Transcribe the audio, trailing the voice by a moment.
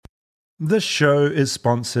This show is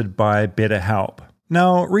sponsored by BetterHelp.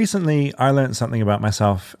 Now, recently I learned something about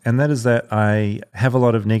myself, and that is that I have a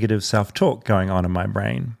lot of negative self-talk going on in my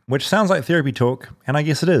brain, which sounds like therapy talk, and I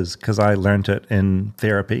guess it is, because I learned it in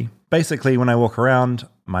therapy. Basically, when I walk around,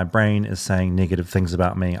 my brain is saying negative things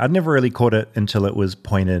about me. I'd never really caught it until it was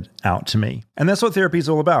pointed out to me. And that's what therapy is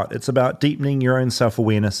all about. It's about deepening your own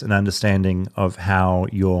self-awareness and understanding of how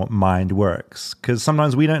your mind works. Because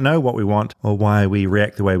sometimes we don't know what we want or why we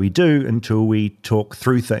react the way we do until we talk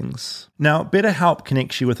through things. Now, BetterHelp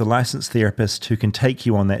connects you with a licensed therapist who can take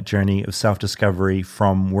you on that journey of self-discovery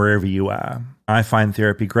from wherever you are. I find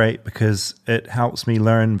therapy great because it helps me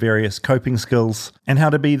learn various coping skills and how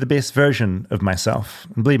to be the best version of myself.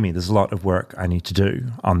 And believe me, there's a lot of work I need to do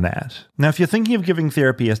on that. Now, if you're thinking of giving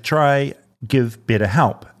therapy a try, give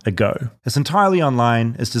BetterHelp a go. It's entirely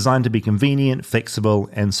online, it's designed to be convenient, flexible,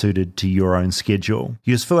 and suited to your own schedule.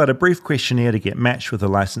 You just fill out a brief questionnaire to get matched with a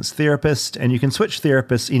licensed therapist, and you can switch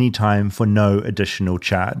therapists anytime for no additional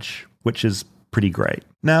charge, which is pretty great.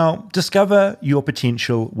 Now, discover your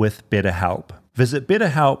potential with BetterHelp. Visit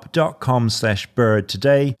betterhelp.com/bird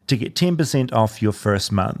today to get 10% off your first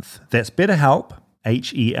month. That's BetterHelp,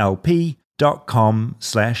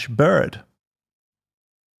 HELP.com/bird.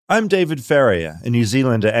 I'm David Farrier, a New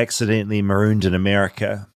Zealander accidentally marooned in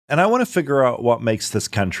America, and I want to figure out what makes this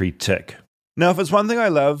country tick. Now, if it's one thing I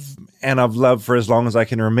love, and I've loved for as long as I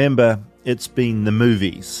can remember, it's been the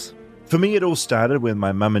movies. For me, it all started when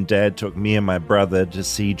my mum and dad took me and my brother to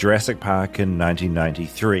see Jurassic Park in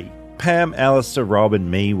 1993. Pam, Alistair, Rob, and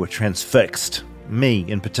me were transfixed. Me,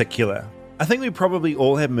 in particular. I think we probably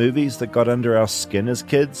all had movies that got under our skin as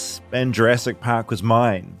kids, and Jurassic Park was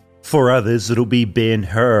mine. For others, it'll be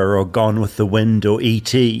Ben-Hur or Gone with the Wind or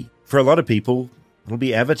E.T. For a lot of people, it'll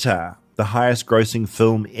be Avatar, the highest grossing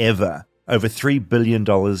film ever. Over $3 billion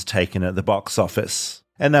taken at the box office.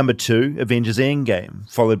 And number 2, Avengers Endgame,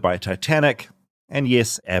 followed by Titanic, and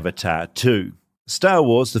yes, Avatar 2. Star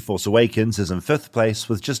Wars The Force Awakens is in 5th place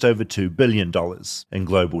with just over $2 billion in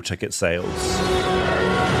global ticket sales.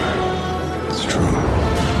 It's true.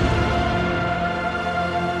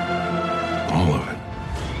 All of it.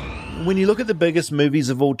 When you look at the biggest movies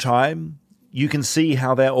of all time, you can see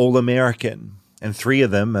how they're all American. And 3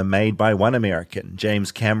 of them are made by one American,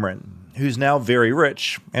 James Cameron, who's now very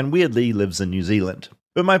rich and weirdly lives in New Zealand.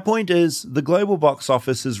 But my point is, the global box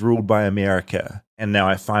office is ruled by America. And now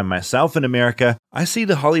I find myself in America, I see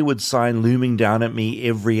the Hollywood sign looming down at me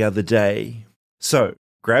every other day. So,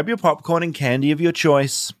 grab your popcorn and candy of your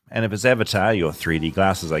choice, and if it's Avatar, your 3D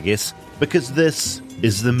glasses, I guess, because this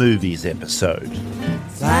is the movies episode.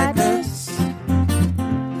 Flightless,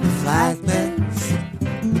 flightless,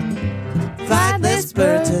 flightless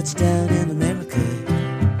bird touchdown in America.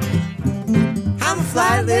 I'm a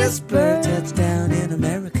flightless bird touchdown in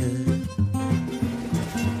America.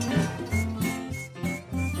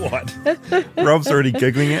 What? Rob's already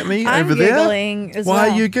giggling at me I'm over there? I'm giggling as well. Why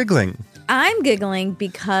are you giggling? I'm giggling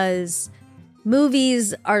because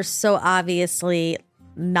movies are so obviously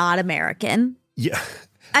not American. Yeah.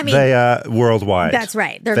 I mean, they are worldwide. That's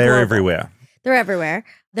right. They're global. Everywhere. They're everywhere.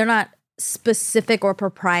 They're not specific or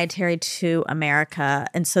proprietary to America.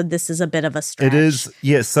 And so this is a bit of a stretch. It is.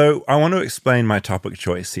 Yeah. So I want to explain my topic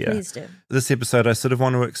choice here. Please do. This episode, I sort of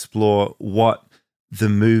want to explore what the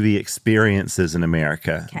movie experience is in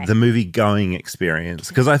America, the movie going experience,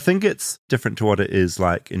 because I think it's different to what it is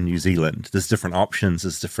like in New Zealand. There's different options,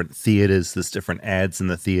 there's different theaters, there's different ads in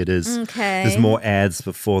the theaters. Okay. There's more ads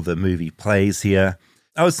before the movie plays here.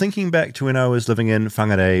 I was thinking back to when I was living in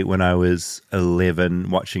Whangarei when I was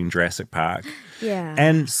 11 watching Jurassic Park. Yeah.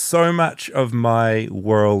 And so much of my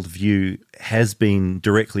worldview has been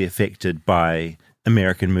directly affected by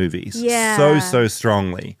American movies. Yeah. So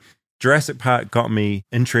strongly. Jurassic Park got me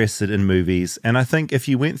interested in movies, and I think if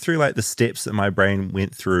you went through like the steps that my brain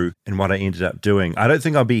went through and what I ended up doing, I don't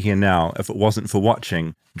think I'll be here now if it wasn't for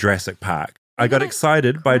watching Jurassic Park. I got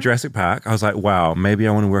excited by Jurassic Park. I was like, wow, maybe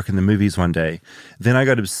I want to work in the movies one day. Then I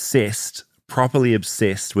got obsessed, properly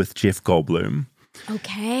obsessed with Jeff Goldblum.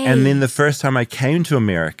 Okay. And then the first time I came to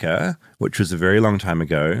America, which was a very long time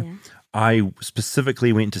ago, I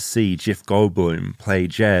specifically went to see Jeff Goldblum play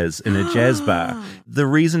jazz in a jazz bar. The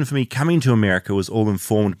reason for me coming to America was all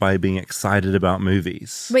informed by being excited about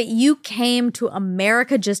movies. Wait, you came to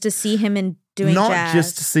America just to see him in doing not jazz? Not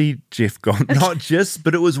just to see Jeff Goldblum, not just,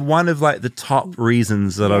 but it was one of like the top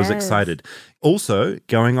reasons that I was excited. Also,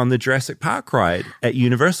 going on the Jurassic Park ride at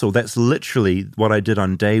Universal. That's literally what I did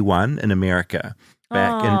on day one in America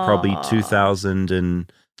back in probably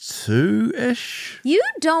 2002-ish. You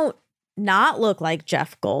don't not look like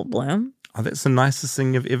Jeff Goldblum. Oh, that's the nicest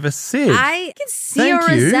thing you've ever said. I can see Thank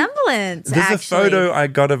a you. resemblance, There's actually. a photo I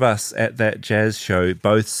got of us at that jazz show,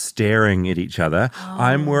 both staring at each other.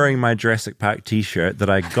 I'm wearing my Jurassic Park t-shirt that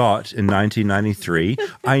I got in 1993.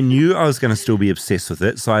 I knew I was going to still be obsessed with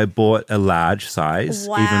it, so I bought a large size,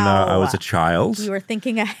 even though I was a child. You were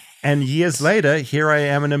thinking ahead. And years later, here I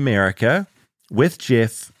am in America with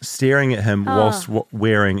Jeff, staring at him whilst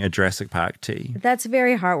wearing a Jurassic Park tee. That's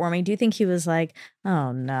very heartwarming. Do you think he was like,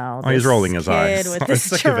 oh no, he's rolling his eyes. with I'm this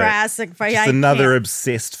sick of it. Jurassic Park. Just another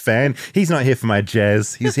obsessed fan. He's not here for my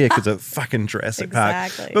jazz. He's here because of fucking Jurassic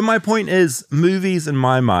Park. But my point is, movies in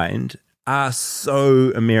my mind are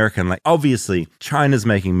so American. Like, obviously, China's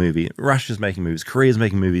making movies, Russia's making movies, Korea's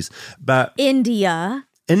making movies, but India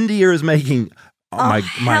is making... Oh my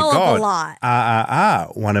God. Of a lot.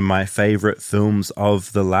 RRR, one of my favorite films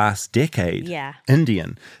of the last decade. Yeah.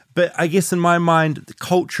 Indian. But I guess in my mind,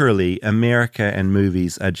 culturally, America and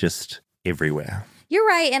movies are just everywhere. You're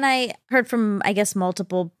right. And I heard from, I guess,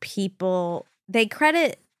 multiple people. They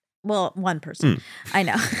credit, well, one person I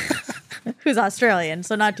know who's Australian,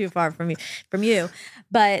 so not too far from you.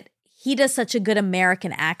 But he does such a good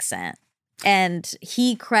American accent. And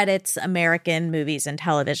he credits American movies and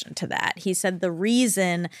television to that. He said the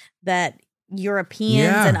reason that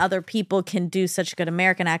Europeans and other people can do such good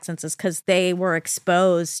American accents is because they were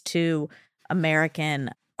exposed to American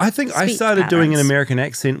I think I started doing an American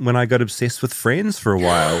accent when I got obsessed with Friends for a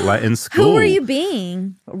while, like in school. Who were you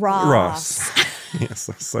being? Ross. Yes,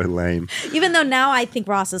 that's so lame. Even though now I think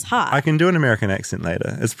Ross is hot. I can do an American accent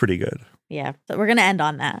later. It's pretty good. Yeah, so we're going to end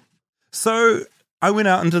on that. So I went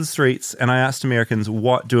out into the streets and I asked Americans,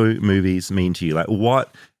 what do movies mean to you? Like,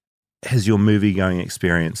 what has your movie-going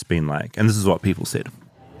experience been like? And this is what people said.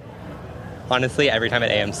 Honestly, every time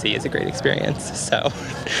at AMC is a great experience. So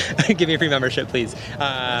give me a free membership, please. Is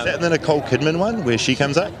that the Nicole Kidman one where she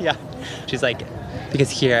comes up? Yeah. She's like, because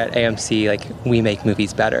here at AMC, like, we make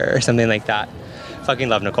movies better or something like that. Fucking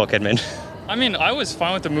love Nicole Kidman. I mean, I was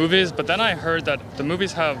fine with the movies, but then I heard that the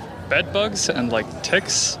movies have bed bugs and like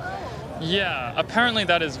ticks. Yeah, apparently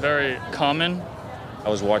that is very common. I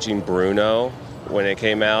was watching Bruno when it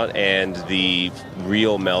came out, and the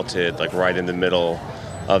reel melted like right in the middle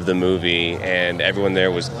of the movie, and everyone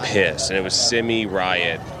there was pissed, and it was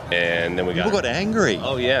semi-riot, and then People got angry.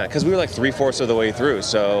 Oh yeah, because we were like 3/4 of the way through,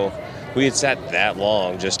 so we had sat that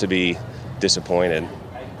long just to be disappointed.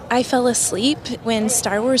 I fell asleep when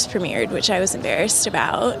Star Wars premiered, which I was embarrassed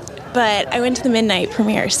about, but I went to the midnight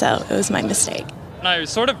premiere, so it was my mistake. And I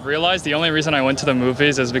sort of realized the only reason I went to the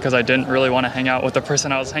movies is because I didn't really want to hang out with the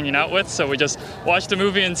person I was hanging out with, so we just watched the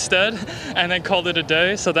movie instead and then called it a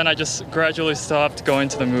day. So then I just gradually stopped going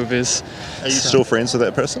to the movies. Are you still friends with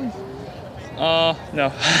that person?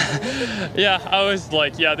 No. Yeah, I was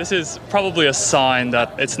like, yeah, this is probably a sign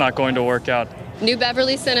that it's not going to work out. New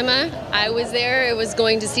Beverly Cinema. I was there. It was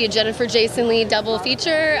going to see a Jennifer Jason Leigh double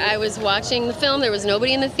feature. I was watching the film. There was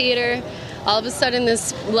nobody in the theater. All of a sudden,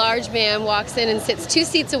 this large man walks in and sits 2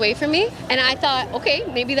 seats away from me. And I thought, okay,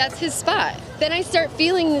 maybe that's his spot. Then I start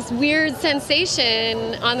feeling this weird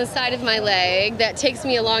sensation on the side of my leg that takes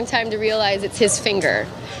me a long time to realize it's his finger.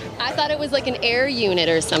 I thought it was like an air unit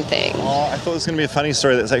or something. Oh, I thought it was going to be a funny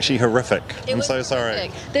story that's actually horrific. I'm so sorry.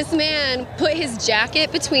 Horrific. This man put his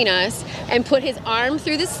jacket between us and put his arm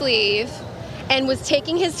through the sleeve and was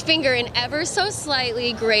taking his finger and ever so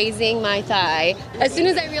slightly grazing my thigh. As soon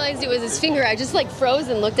as I realized it was his finger, I just like froze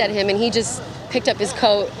and looked at him, and he just picked up his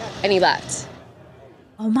coat and he left.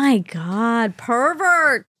 Oh my God,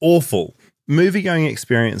 pervert. Awful. Movie-going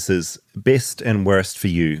experiences, best and worst for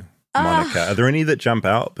you, Monica. Are there any that jump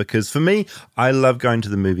out? Because for me, I love going to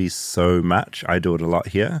the movies so much. I do it a lot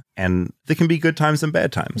here. And there can be good times and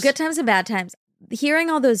bad times. Good times and bad times. Hearing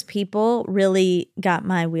all those people really got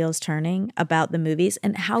my wheels turning about the movies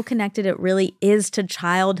and how connected it really is to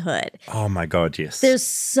childhood. Oh my God, yes. There's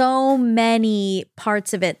so many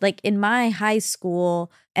parts of it. Like in my high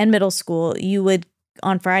school and middle school, you would,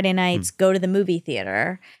 on Friday nights, go to the movie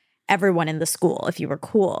theater. Everyone in the school, if you were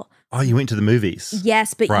cool. Oh, you went to the movies?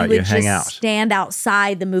 Yes, but you would just stand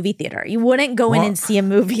outside the movie theater. You wouldn't go in and see a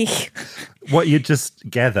movie. What, you'd just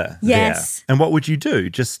gather Yes. there? And what would you do?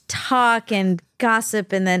 Just talk and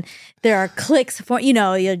gossip, and then there are cliques for,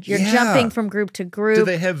 you're jumping from group to group. Do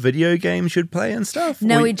they have video games you'd play and stuff?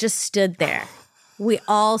 No, we just stood there. We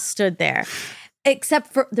all stood there.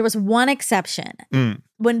 Except for, there was one exception.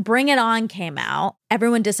 When Bring It On came out,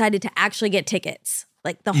 everyone decided to actually get tickets.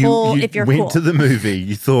 Like the whole, if you're went cool. to the movie.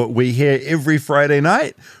 You thought, we're here every Friday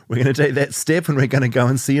night. We're going to take that step and we're going to go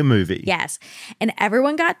and see a movie. Yes. And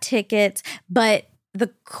everyone got tickets, but the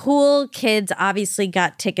cool kids obviously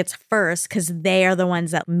got tickets first because they are the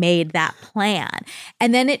ones that made that plan.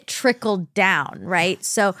 And then it trickled down, right?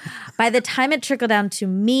 So by the time it trickled down to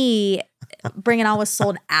me, Bring It On was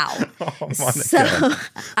sold out. So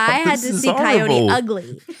I had to see Coyote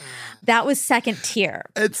Ugly. That was second tier.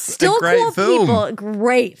 It's still a great cool film. People.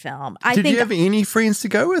 Great film. Did you have any friends to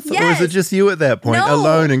go with? Yes. Or was it just you at that point, No.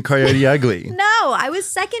 alone in Coyote Ugly? No, I was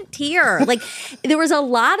second tier. Like, there was a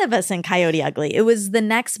lot of us in Coyote Ugly. It was the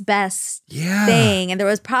next best thing. And there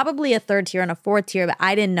was probably a third tier and a fourth tier, but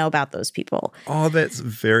I didn't know about those people. Oh, that's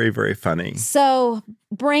very, very funny. So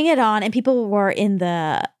Bring It On. And people were in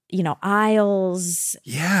the, aisles.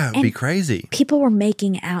 Yeah, it'd be crazy. People were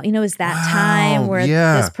making out. It was that time where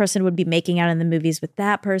this person would be making out in the movies with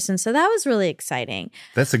that person. So that was really exciting.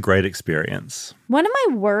 That's a great experience. One of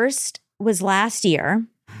my worst was last year.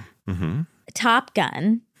 Mm-hmm. Top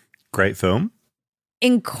Gun. Great film.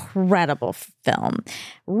 Incredible film.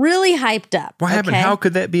 Really hyped up. What happened? How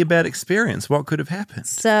could that be a bad experience? What could have happened?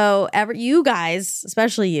 So you guys,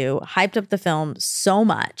 especially you, hyped up the film so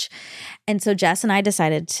much. And so Jess and I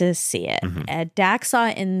decided to see it. Mm-hmm. Dak saw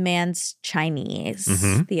it in Man's Chinese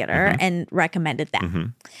theater and recommended that. Mm-hmm.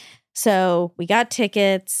 So we got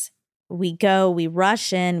tickets. We go, we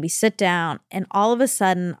rush in, we sit down, and all of a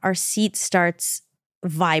sudden our seat starts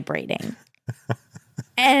vibrating.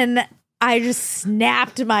 And I just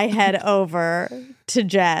snapped my head over to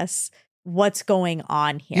Jess. What's going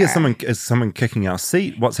on here? Yeah, is someone kicking our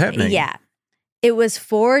seat? What's happening? Yeah. It was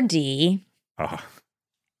 4D. Oh,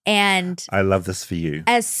 and I love this for you.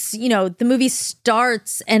 As the movie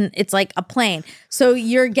starts and it's like a plane. So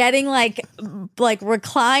you're getting like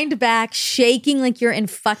reclined back, shaking like you're in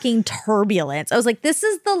fucking turbulence. I was like, this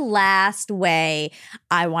is the last way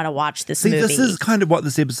I want to watch this movie. This is kind of what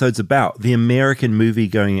this episode's about, the American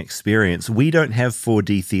movie-going experience. We don't have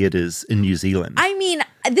 4D theaters in New Zealand. I mean,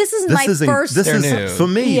 this is my first. For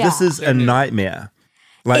me, this is a nightmare.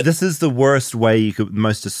 Like, this is the worst way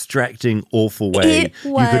most distracting, awful way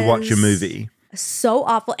you could watch a movie. So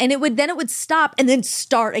awful. And it would stop and then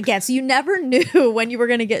start again. So you never knew when you were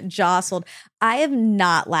going to get jostled. I have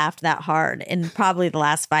not laughed that hard in probably the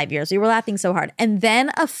last 5 years. We were laughing so hard. And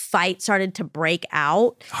then a fight started to break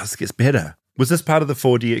out. Oh, this gets better. Was this part of the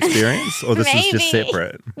 4D experience or this is just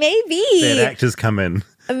separate? Maybe. Bad actors come in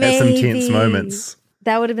at some tense moments.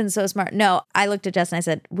 That would have been so smart. No, I looked at Jess and I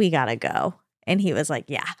said, we got to go. And he was like,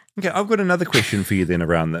 yeah. Okay, I've got another question for you then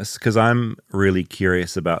around this because I'm really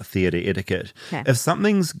curious about theatre etiquette. Okay. If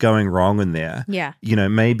something's going wrong in there,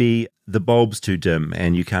 maybe the bulb's too dim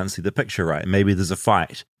and you can't see the picture right. Maybe there's a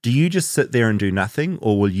fight. Do you just sit there and do nothing,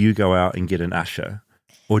 or will you go out and get an usher?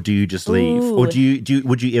 Or do you just leave? Ooh. Or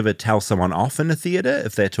would you ever tell someone off in a theatre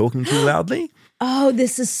if they're talking too loudly? Oh,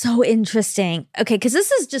 this is so interesting. Okay, because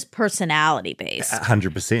this is just personality based.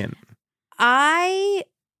 100%. I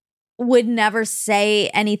would never say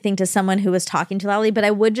anything to someone who was talking too loudly, but I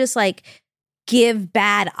would just give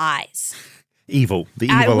bad eyes. Evil, the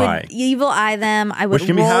evil eye. Evil eye them. I would which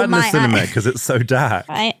can be roll hard in the my cinema eye. because it's so dark.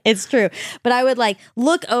 Right? It's true. But I would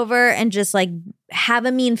look over and just have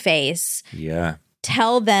a mean face. Yeah.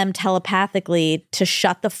 Tell them telepathically to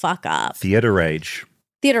shut the fuck up. Theater rage.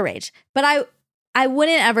 But I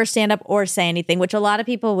wouldn't ever stand up or say anything, which a lot of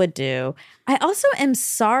people would do. I also am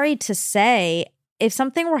sorry to say, if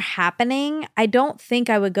something were happening, I don't think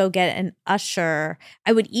I would go get an usher.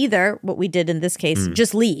 I would either, what we did in this case,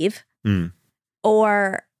 just leave,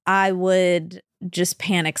 or I would just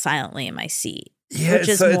panic silently in my seat. Yeah, which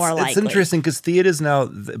is more likely. It's interesting because theaters now,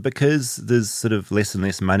 because there's sort of less and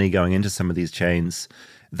less money going into some of these chains,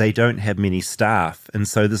 they don't have many staff. And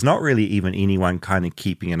so there's not really even anyone kind of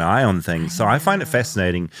keeping an eye on things. So I find it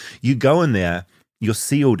fascinating. You go in there, you're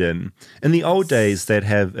sealed in. In the old days, they'd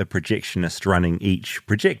have a projectionist running each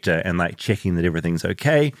projector and checking that everything's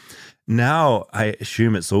okay. Now, I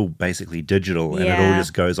assume it's all basically digital and it all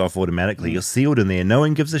just goes off automatically. You're sealed in there. No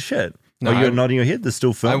one gives a shit. No, you're nodding your head. There's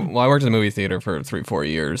still film. I worked in the movie theater for 3-4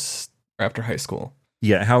 years after high school.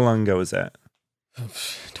 Yeah. How long ago was that?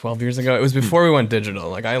 12 years ago. It was before we went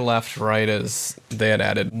digital. I left right as they had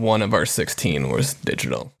added one of our 16 was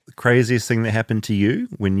digital. The craziest thing that happened to you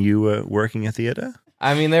when you were working a theater?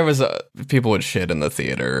 I mean, there was people would shit in the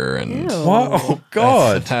theater, and what? Oh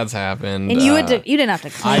God, that's happened. And you didn't have to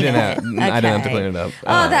clean it. I didn't have to clean it up.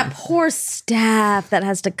 Oh, that poor staff that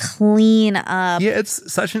has to clean up. Yeah,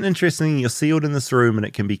 it's such an interesting thing. You're sealed in this room, and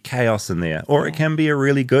it can be chaos in there, or it can be a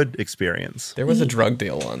really good experience. There was a drug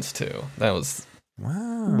deal once too. That was.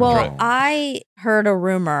 Wow. Well, I heard a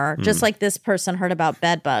rumor, just like this person heard about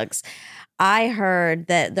bed bugs. I heard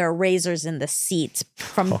that there are razors in the seats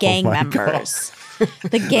from gang my members.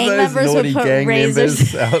 The gang Those members would naughty put gang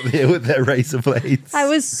razors. members out there with their razor blades. I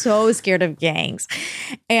was so scared of gangs.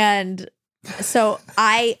 And so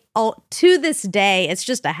to this day, it's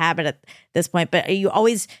just a habit at this point, but you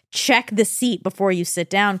always check the seat before you sit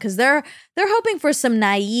down because they're hoping for some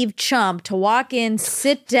naive chump to walk in,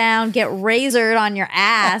 sit down, get razored on your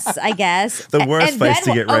ass, I guess. The worst place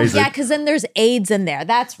to get razored. Oh, yeah, because then there's AIDS in there.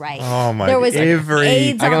 That's right. Oh, my There was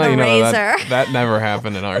AIDS I on can let the you know razor. that never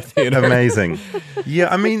happened in our theater. Amazing. Yeah,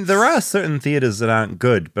 I mean, there are certain theaters that aren't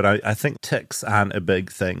good, but I think ticks aren't a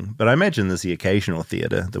big thing. But I imagine there's the occasional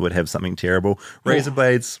theater that would have something terrible. Razor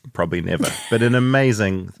blades, probably never. But an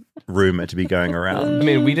amazing rumor to be going around. I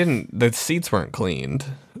mean, the seats weren't cleaned.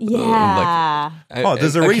 Yeah.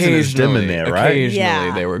 There's a reason it's dim in there, right?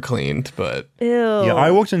 Occasionally they were cleaned, but... Ew. Yeah,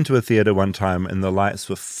 I walked into a theater one time and the lights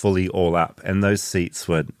were fully all up and those seats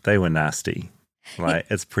were nasty. Like,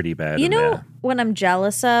 it's pretty bad You in know there. what I'm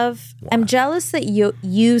jealous of? I'm jealous that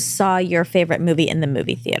you saw your favorite movie in the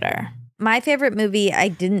movie theater. My favorite movie I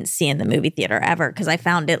didn't see in the movie theater ever because I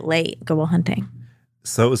found it late. Go Will Hunting.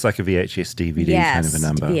 So it was like a VHS DVD kind of a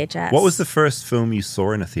number. VHS. What was the first film you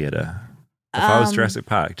saw in a theater? If I was Jurassic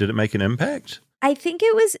Park, did it make an impact? I think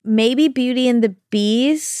it was maybe Beauty and the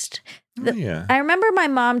Beast. Yeah. I remember my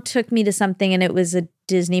mom took me to something and it was a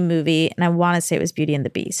Disney movie, and I want to say it was Beauty and the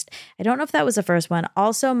Beast. I don't know if that was the first one.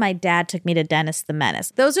 Also, my dad took me to Dennis the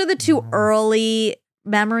Menace. Those are the two early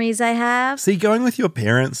memories I have. See, going with your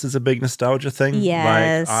parents is a big nostalgia thing.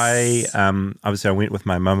 Yes. Like obviously I went with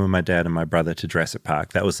my mum and my dad and my brother to Jurassic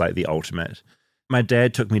Park. That was like the ultimate. My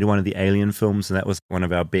dad took me to one of the Alien films, and that was one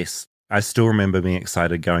of our best. I still remember being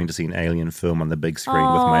excited going to see an Alien film on the big screen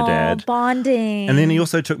with my dad. Bonding. And then he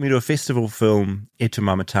also took me to a festival film, Etu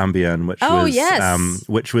Mamatambien,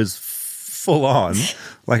 which was full on.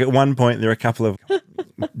 Like at one point, there were a couple of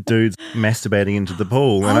dudes masturbating into the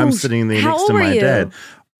pool, and I'm sitting there next to my dad.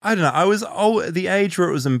 I don't know. I was at the age where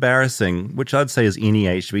it was embarrassing, which I'd say is any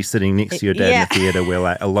age to be sitting next to your dad in a theater where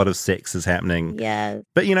like a lot of sex is happening. Yeah.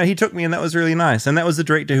 But he took me, and that was really nice. And that was the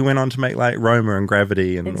director who went on to make like Roma and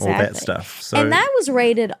Gravity and all that stuff. So, and that was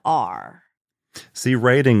rated R. See,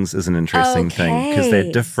 ratings is an interesting thing because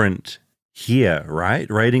they're different here, right?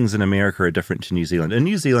 Ratings in America are different to New Zealand. In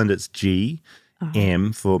New Zealand, it's G,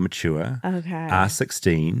 M for mature,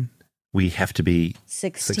 R16. We have to be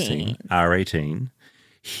 16, R18.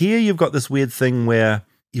 Here you've got this weird thing where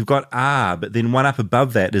you've got R, but then one up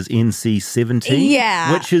above that is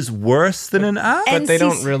NC-17, which is worse than an R. But they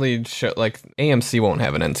don't really show, like AMC won't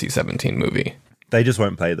have an NC-17 movie. They just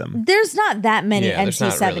won't play them. There's not that many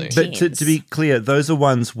NC-17s. Really. But to be clear, those are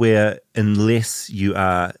ones where unless you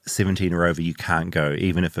are 17 or over, you can't go,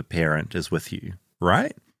 even if a parent is with you,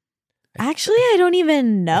 right? Actually, I don't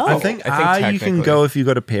even know. I think you can go if you've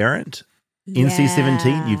got a parent.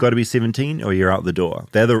 NC-17, you've got to be 17 or you're out the door.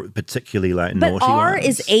 They're the particularly like naughty ones. But R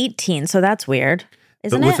is 18, so that's weird,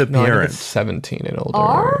 isn't but with it? a parent. No, I think it's 17 and older.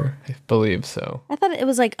 R? I believe so. I thought it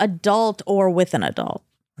was like adult or with an adult.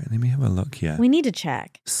 Wait, let me have a look here. We need to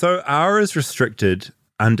check. So R is restricted.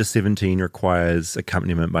 Under 17 requires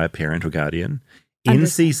accompaniment by a parent or guardian.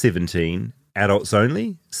 NC-17, adults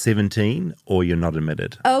only, 17, or you're not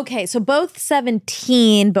admitted. Okay, so both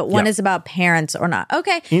 17, but one is about parents or not.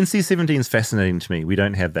 Okay. NC-17 is fascinating to me. We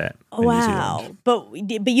don't have that in New Zealand. But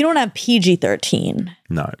you don't have PG-13.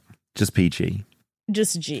 No, just PG.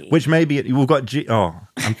 Just G. Which maybe we've got G. Oh,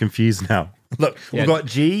 I'm confused now. Look, we've got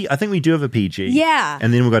G. I think we do have a PG. Yeah.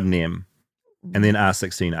 And then we've got an M. And then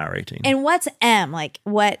R16, R18. And what's M? Like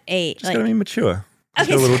what age? It's got to be mature. It's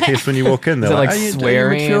got a little test when you walk in. Is it like "Are you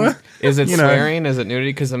swearing? mature?" Is it swearing? Is it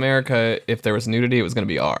nudity? Because America, if there was nudity, it was going to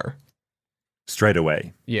be R. Straight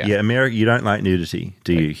away. Yeah. Yeah, America, you don't like nudity,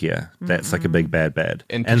 do you, here? That's like a big bad.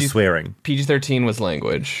 And swearing. PG-13 was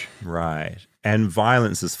language. Right. And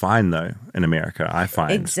violence is fine, though, in America, I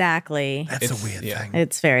find. Exactly. That's a weird thing.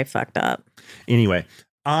 It's very fucked up. Anyway,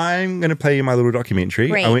 I'm going to play you my little documentary.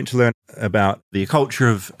 Great. I went to learn about the culture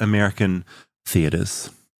of American theaters.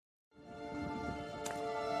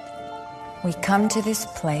 We come to this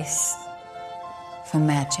place for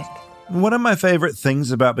magic. One of my favorite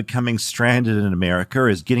things about becoming stranded in America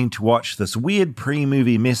is getting to watch this weird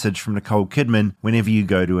pre-movie message from Nicole Kidman whenever you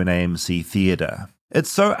go to an AMC theater.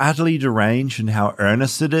 It's so utterly deranged in how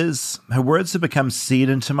earnest it is. Her words have become seared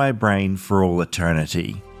into my brain for all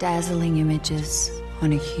eternity. Dazzling images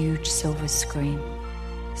on a huge silver screen.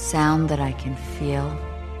 Sound that I can feel.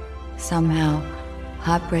 Somehow,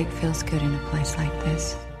 heartbreak feels good in a place like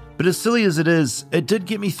this. But as silly as it is, it did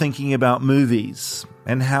get me thinking about movies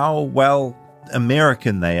and how, well,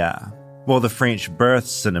 American they are. While the French birthed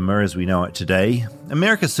cinema as we know it today,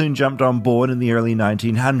 America soon jumped on board in the early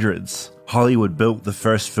 1900s. Hollywood built the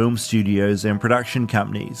first film studios and production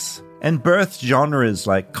companies, and birthed genres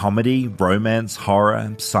like comedy, romance,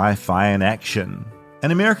 horror, sci-fi, and action.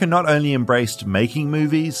 And America not only embraced making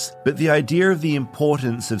movies, but the idea of the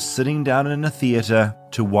importance of sitting down in a theatre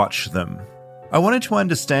to watch them. I wanted to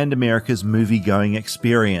understand America's movie-going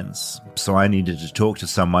experience, so I needed to talk to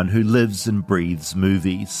someone who lives and breathes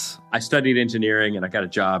movies. I studied engineering and I got a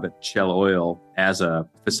job at Shell Oil as a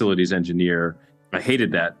facilities engineer. I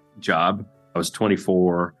hated that job. I was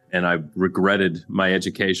 24 and I regretted my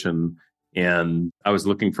education, and I was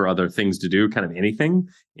looking for other things to do, kind of anything.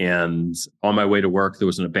 And on my way to work, there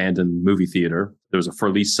was an abandoned movie theater. There was a for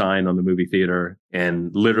lease sign on the movie theater. And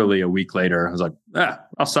literally a week later, I was like,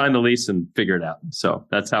 I'll sign the lease and figure it out. So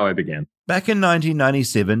that's how I began. Back in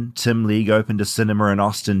 1997, Tim League opened a cinema in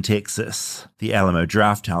Austin, Texas. The Alamo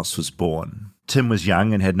Drafthouse was born. Tim was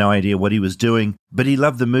young and had no idea what he was doing, but he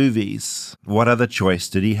loved the movies. What other choice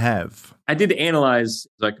did he have? I did analyze,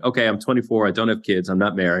 like, okay, I'm 24. I don't have kids. I'm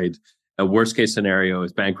not married. A worst case scenario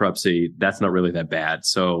is bankruptcy. That's not really that bad.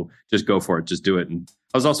 So just go for it. Just do it. And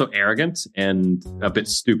I was also arrogant and a bit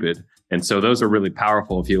stupid. And so those are really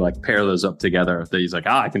powerful if you like pair those up together. That he's like,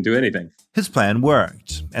 I can do anything. His plan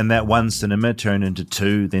worked. And that one cinema turned into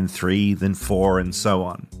 2, then 3, then 4, and so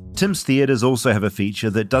on. Tim's theatres also have a feature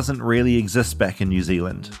that doesn't really exist back in New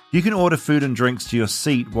Zealand. You can order food and drinks to your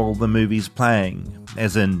seat while the movie's playing,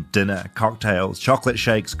 as in dinner, cocktails, chocolate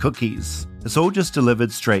shakes, cookies. It's all just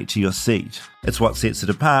delivered straight to your seat. It's what sets it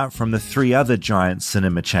apart from the 3 other giant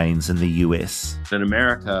cinema chains in the US. In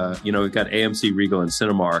America, we've got AMC, Regal, and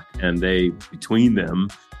Cinemark, and between them,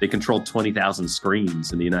 they control 20,000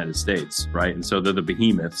 screens in the United States, right? And so they're the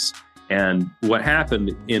behemoths. And what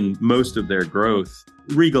happened in most of their growth,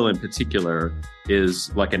 Regal in particular,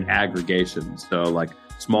 is like an aggregation. So like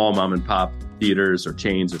small mom and pop theaters or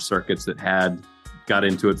chains or circuits that got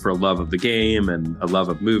into it for a love of the game and a love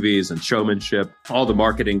of movies and showmanship. All the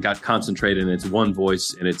marketing got concentrated in its one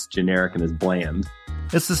voice, and it's generic and it's bland.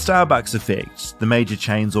 It's the Starbucks effect, the major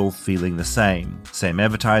chains all feeling the same. Same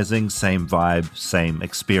advertising, same vibe, same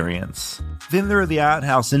experience. Then there are the art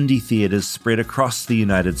house indie theatres spread across the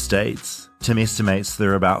United States. Tim estimates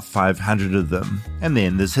there are about 500 of them. And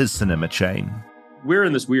then there's his cinema chain. We're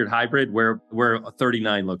in this weird hybrid where we're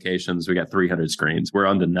 39 locations, we got 300 screens. We're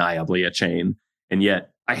undeniably a chain. And yet,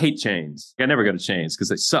 I hate chains. I never go to chains because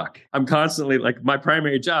they suck. I'm constantly like, my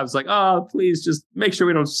primary job is like, oh, please just make sure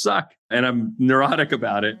we don't suck. And I'm neurotic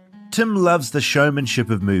about it. Tim loves the showmanship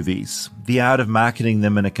of movies, the art of marketing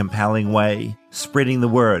them in a compelling way, spreading the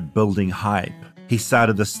word, building hype. He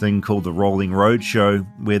started this thing called the Rolling Road Show,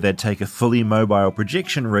 where they'd take a fully mobile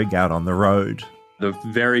projection rig out on the road. The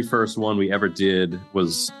very first one we ever did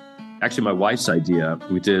was actually my wife's idea.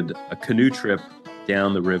 We did a canoe trip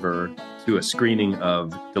down the river to a screening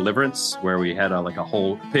of Deliverance, where we had a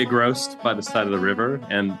whole pig roast by the side of the river.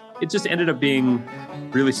 And it just ended up being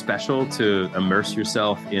really special to immerse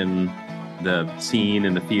yourself in the scene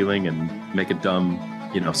and the feeling and make a dumb,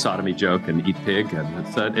 sodomy joke and eat pig.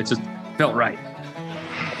 And it just felt right.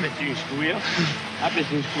 I bet you squeal. I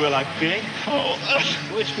bet you squeal like pig. Oh,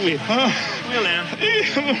 which squeal? Squeal now.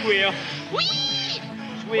 Squeal.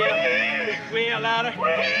 Squeal. Squeal louder.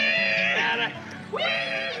 Louder.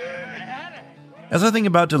 As I think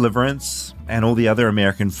about Deliverance and all the other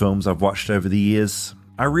American films I've watched over the years,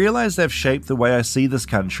 I realize they've shaped the way I see this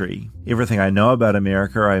country. Everything I know about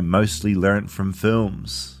America I mostly learnt from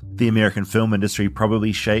films. The American film industry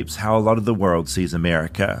probably shapes how a lot of the world sees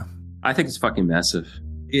America. I think it's fucking massive.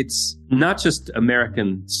 It's not just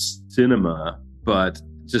American cinema, but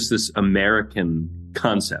just this American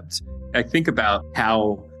concept. I think about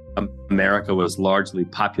how America was largely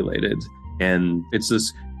populated, and it's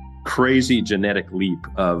this crazy genetic leap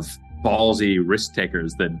of ballsy risk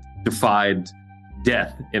takers that defied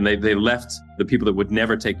death. And they left the people that would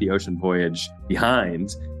never take the ocean voyage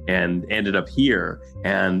behind and ended up here.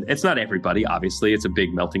 And it's not everybody, obviously. It's a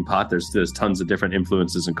big melting pot. There's tons of different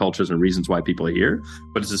influences and cultures and reasons why people are here.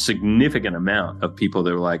 But it's a significant amount of people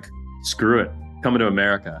that were like, screw it, coming to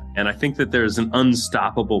America. And I think that there's an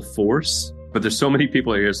unstoppable force. But there's so many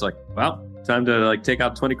people here, it's like, well, time to take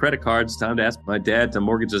out 20 credit cards. Time to ask my dad to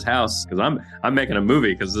mortgage his house because I'm making a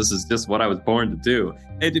movie because this is just what I was born to do.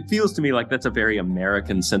 It feels to me like that's a very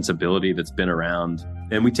American sensibility that's been around,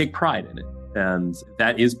 and we take pride in it. And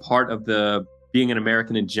that is part of the being an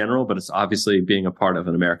American in general, but it's obviously being a part of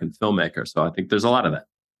an American filmmaker. So I think there's a lot of that.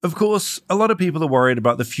 Of course, a lot of people are worried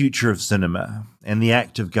about the future of cinema and the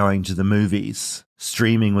act of going to the movies.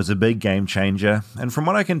 Streaming was a big game changer, and from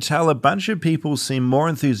what I can tell, a bunch of people seem more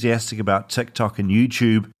enthusiastic about TikTok and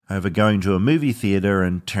YouTube over going to a movie theater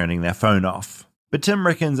and turning their phone off. But Tim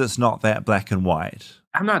reckons it's not that black and white.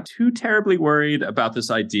 I'm not too terribly worried about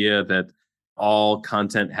this idea that all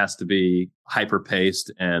content has to be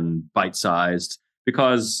hyper-paced and bite-sized,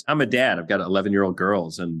 because I'm a dad. I've got 11-year-old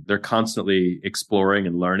girls, and they're constantly exploring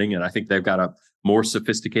and learning, and I think they've got a more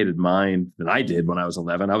sophisticated mind than I did when I was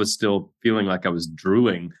 11. I was still feeling like I was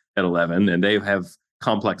drooling at 11, and they have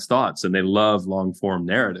complex thoughts and they love long form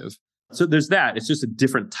narrative. So there's that. It's just a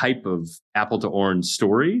different type of apple to orange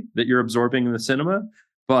story that you're absorbing in the cinema.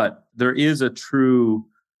 But there is a true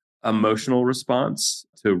emotional response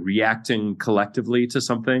to reacting collectively to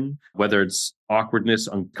something, whether it's awkwardness,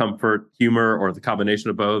 uncomfort, humor, or the combination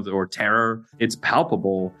of both, or terror. It's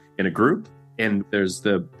palpable in a group. And there's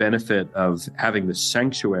the benefit of having the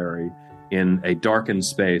sanctuary in a darkened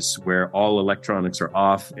space where all electronics are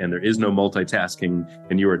off and there is no multitasking,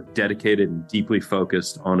 and you are dedicated and deeply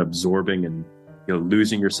focused on absorbing and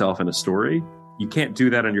losing yourself in a story. You can't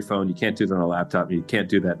do that on your phone. You can't do that on a laptop. You can't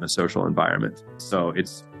do that in a social environment. So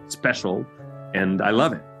it's special, and I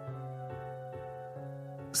love it.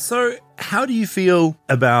 So how do you feel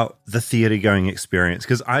about the theater going experience?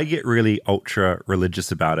 Because I get really ultra religious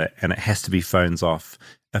about it, and it has to be phones off.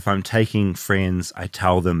 If I'm taking friends, I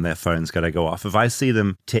tell them their phone's got to go off. If I see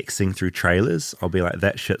them texting through trailers, I'll be like,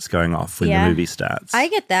 that shit's going off when the movie starts. I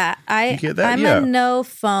get that. You get that? I'm Yeah. a no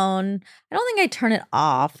phone. I don't think I turn it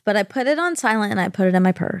off, but I put it on silent and I put it in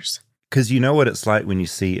my purse. Because you know what it's like when you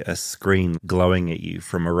see a screen glowing at you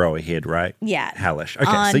from a row ahead, right? Yeah. Hellish.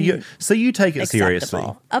 Okay, so you take it seriously.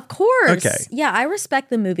 Of course. Okay. Yeah, I respect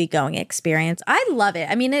the movie going experience. I love it.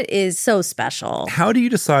 I mean, it is so special. How do you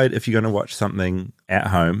decide if you're going to watch something at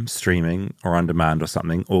home, streaming or on demand or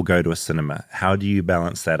something, or go to a cinema? How do you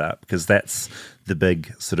balance that up? Because that's the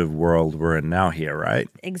big sort of world we're in now here, right?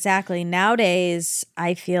 Exactly. Nowadays,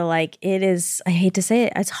 I feel like it is, I hate to say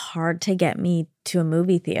it, it's hard to get me to a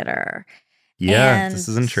movie theater. Yeah, And this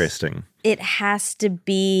is interesting. it has to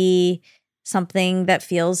be something that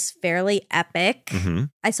feels fairly epic. Mm-hmm.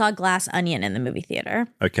 I saw Glass Onion in the movie theater.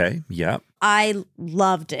 Okay, yeah. I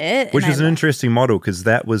loved it. Which and is an interesting model because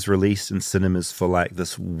that was released in cinemas for like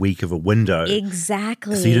this week of a window.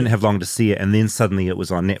 Exactly. So you didn't have long to see it. And then suddenly it was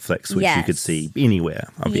on Netflix, which you could Yes. see anywhere,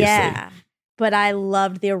 obviously. Yeah. But I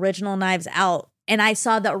loved the original Knives Out. And I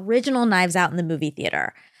saw the original Knives Out in the movie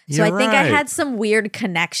theater. So You're I think I right. had some weird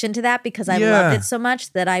connection to that because I loved it so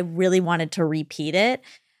much that I really wanted to repeat it.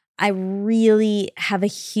 I really have a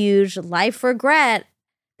huge life regret.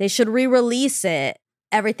 They should re-release it.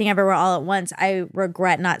 Everything Everywhere All at Once. I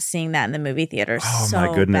regret not seeing that in the movie theater. Oh so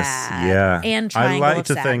my goodness. bad. Yeah. And I Triangle like of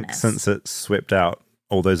to think Sadness. since it swept out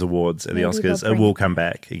all those awards at the Maybe Oscars, they'll it bring will it come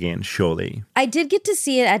back again, surely. I did get to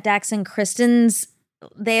see it at Dax and Kristen's.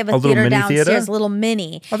 They have a little theater mini downstairs, theater? a little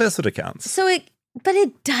mini. Oh, that sort of counts. So but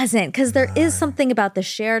it doesn't, because there is something about the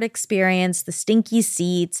shared experience, the stinky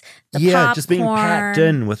seats, the popcorn. Just being packed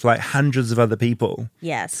in with like hundreds of other people.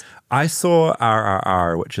 Yes. I saw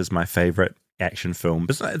RRR, which is my favorite action film.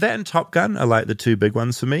 That and Top Gun are like the two big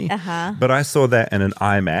ones for me. Uh-huh. But I saw that in an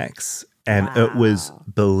IMAX and it was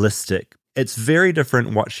ballistic. It's very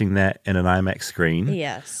different watching that in an IMAX screen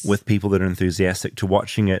Yes. with people that are enthusiastic to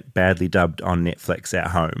watching it badly dubbed on Netflix at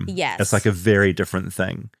home. Yes. It's like a very different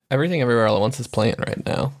thing. Everything Everywhere All at Once is playing right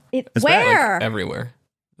now. Where? Like everywhere. Everywhere?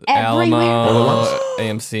 Alamo,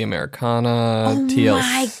 AMC Americana, Oh my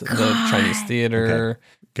TLC, the God. Chinese Theater.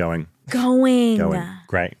 Going. Going.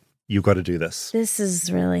 Great. You've got to do this. This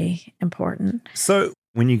is really important. So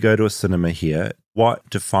when you go to a cinema here, what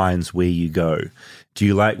defines where you go? Do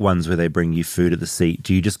you like ones where they bring you food at the seat?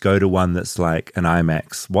 Do you just go to one that's like an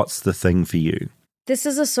IMAX? What's the thing for you? This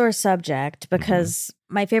is a sore subject because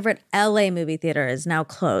my favorite LA movie theater is now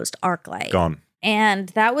closed, ArcLight. Gone. And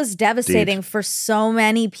that was devastating for so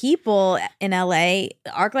many people in LA.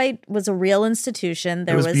 ArcLight was a real institution.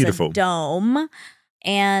 There was beautiful. a dome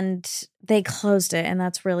and they closed it, and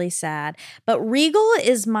that's really sad. But Regal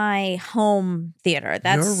is my home theater.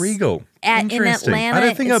 That's You're Regal. in Interesting. Atlanta. I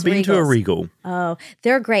don't think I've it's been to a Regal's. Regal. Oh,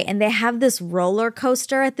 they're great. And they have this roller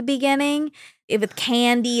coaster at the beginning with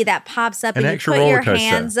candy that pops up An and you actual put roller your coaster.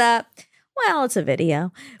 hands up. Well, it's a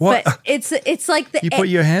video. What? But it's like the You put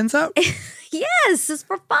your hands up? Yes, it's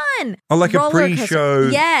for fun. Oh, like Roller a coaster. pre-show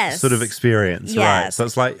Yes. sort of experience, right? Yes. So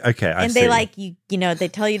it's like, okay, I and see. they like you know, they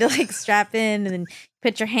tell you to like strap in and then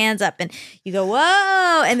put your hands up and you go,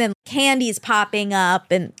 whoa, and then candy's popping up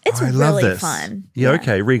and it's I love really this. fun. Yeah,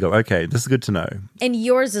 okay, Regal. Okay, this is good to know. And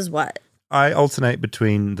yours is what? I alternate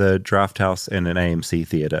between the Draft House and an AMC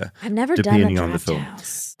theater. I've never depending done a on the Draft film.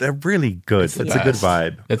 House. They're really good. It's a good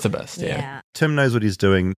vibe. It's the best, yeah. Tim knows what he's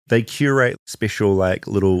doing. They curate special,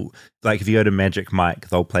 little, if you go to Magic Mike,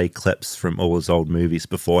 they'll play clips from all his old movies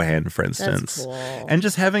beforehand, for instance. That's cool. And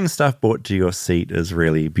just having stuff brought to your seat is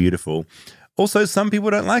really beautiful. Also, some people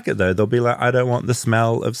don't like it, though. They'll be like, I don't want the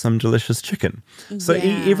smell of some delicious chicken. So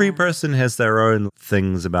every person has their own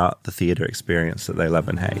things about the theater experience that they love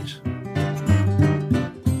and hate.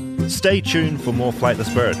 Stay tuned for more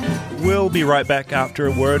Flightless Bird. We'll be right back after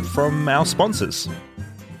a word from our sponsors.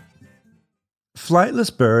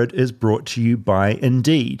 Flightless Bird is brought to you by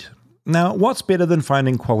Indeed. Now, what's better than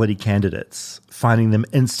finding quality candidates? Finding them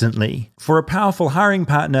instantly. For a powerful hiring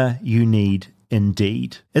partner, you need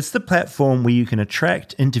Indeed. It's the platform where you can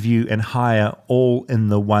attract, interview, and hire all in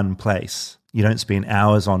the one place. You don't spend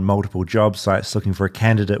hours on multiple job sites looking for a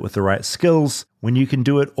candidate with the right skills when you can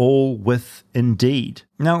do it all with Indeed.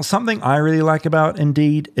 Now, something I really like about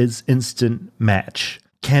Indeed is Instant Match.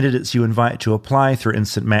 Candidates you invite to apply through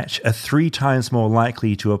Instant Match are 3 times more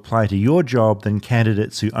likely to apply to your job than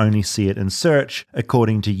candidates who only see it in search,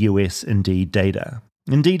 according to US Indeed data.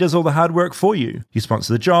 Indeed does all the hard work for you. You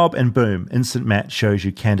sponsor the job and boom, Instant Match shows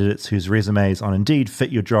you candidates whose resumes on Indeed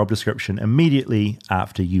fit your job description immediately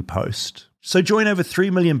after you post. So join over 3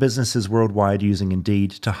 million businesses worldwide using Indeed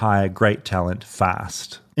to hire great talent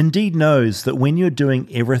fast. Indeed knows that when you're doing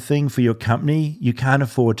everything for your company, you can't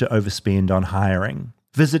afford to overspend on hiring.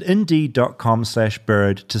 Visit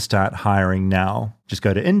Indeed.com/bird to start hiring now. Just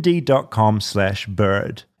go to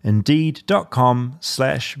Indeed.com/bird.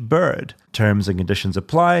 Indeed.com/bird. Terms and conditions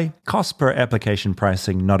apply. Cost per application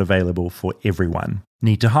pricing not available for everyone.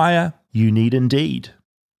 Need to hire? You need Indeed.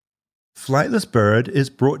 Flightless Bird is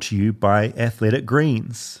brought to you by Athletic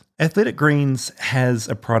Greens. Athletic Greens has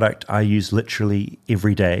a product I use literally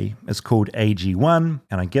every day. It's called AG1,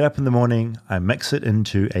 and I get up in the morning, I mix it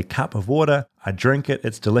into a cup of water, I drink it,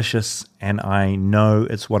 it's delicious, and I know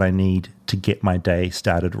it's what I need to get my day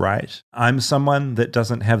started right. I'm someone that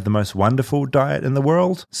doesn't have the most wonderful diet in the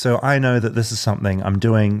world, so I know that this is something I'm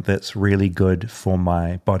doing that's really good for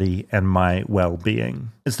my body and my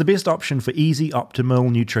well-being. It's the best option for easy,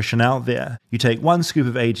 optimal nutrition out there. You take 1 scoop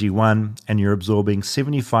of AG1 and you're absorbing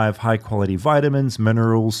 75 high-quality vitamins,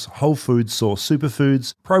 minerals, whole food source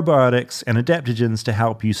superfoods, probiotics, and adaptogens to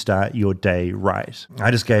help you start your day right.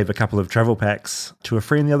 I just gave a couple of travel packs to a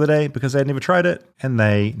friend the other day because they'd never tried it, and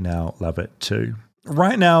they now love it too.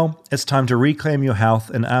 Right now, it's time to reclaim your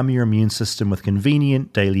health and arm your immune system with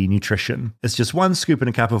convenient daily nutrition. It's just 1 scoop in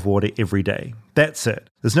a cup of water every day. That's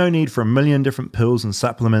it. There's no need for a million different pills and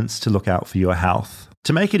supplements to look out for your health.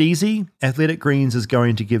 To make it easy, Athletic Greens is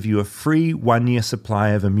going to give you a free 1-year supply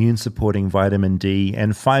of immune-supporting vitamin D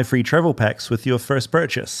and 5 free travel packs with your first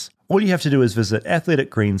purchase. All you have to do is visit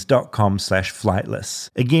athleticgreens.com/flightless.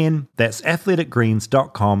 Again, that's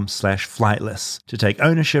athleticgreens.com/flightless to take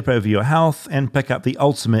ownership over your health and pick up the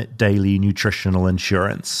ultimate daily nutritional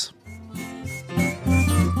insurance.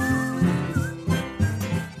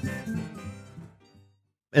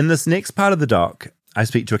 In this next part of the doc, I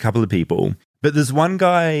speak to a couple of people, but there's one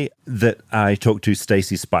guy that I talked to,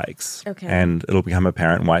 Stacey Spikes, and it'll become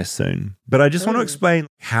apparent why soon. But I just want to explain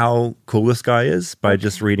how cool this guy is by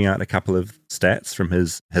just reading out a couple of stats from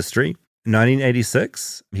his history. In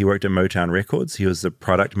 1986, he worked at Motown Records. He was the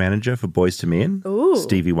product manager for Boyz II Men,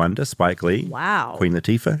 Stevie Wonder, Spike Lee, Queen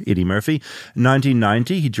Latifah, Eddie Murphy. In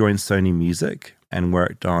 1990, he joined Sony Music and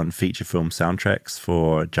worked on feature film soundtracks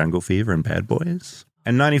for Jungle Fever and Bad Boys.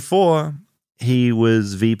 In 94, he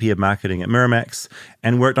was VP of marketing at Miramax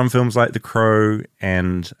and worked on films like The Crow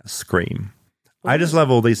and Scream. I just love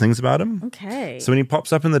all these things about him. Okay. So when he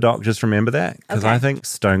pops up in the doc, just remember that, because I think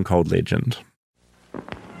stone cold legend.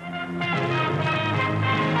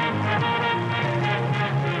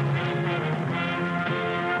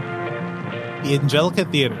 The Angelica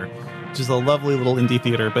Theater, which is a lovely little indie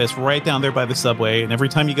theater, but it's right down there by the subway. And every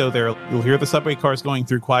time you go there, you'll hear the subway cars going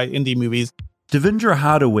through quiet indie movies. Devindra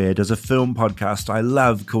Hardawar does a film podcast I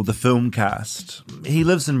love called The Filmcast. He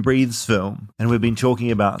lives and breathes film, and we've been talking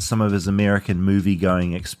about some of his American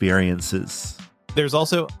movie-going experiences. There's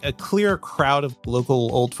also a clear crowd of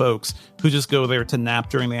local old folks who just go there to nap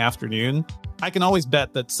during the afternoon. I can always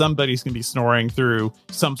bet that somebody's going to be snoring through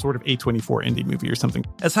some sort of A24 indie movie or something.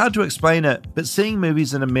 It's hard to explain it, but seeing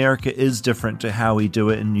movies in America is different to how we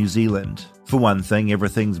do it in New Zealand. For one thing,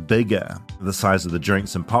 everything's bigger. The size of the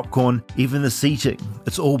drinks and popcorn, even the seating,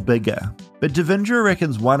 it's all bigger. But Devindra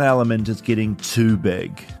reckons one element is getting too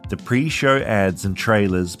big: the pre-show ads and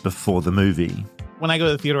trailers before the movie. When I go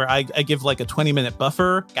to the theater, I give like a 20-minute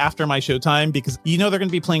buffer after my showtime because they're going to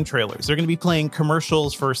be playing trailers. They're going to be playing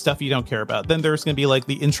commercials for stuff you don't care about. Then there's going to be like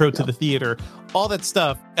the intro to the theater, all that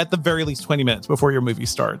stuff at the very least 20 minutes before your movie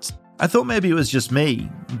starts. I thought maybe it was just me,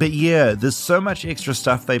 but yeah, there's so much extra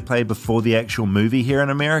stuff they play before the actual movie here in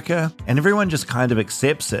America, and everyone just kind of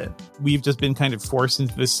accepts it. We've just been kind of forced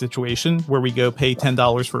into this situation where we go pay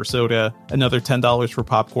 $10 for a soda, another $10 for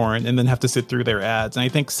popcorn, and then have to sit through their ads. And I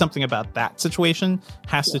think something about that situation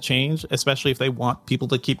has to change, especially if they want people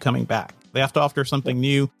to keep coming back. They have to offer something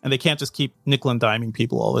new, and they can't just keep nickel and diming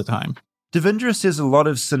people all the time. Devendra says a lot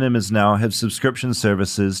of cinemas now have subscription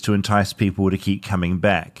services to entice people to keep coming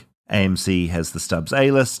back. AMC has the Stubbs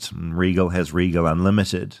A-List, and Regal has Regal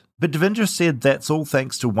Unlimited. But Devendra said that's all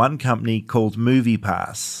thanks to one company called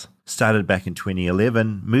MoviePass. Started back in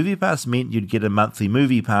 2011, MoviePass meant you'd get a monthly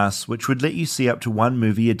movie pass, which would let you see up to one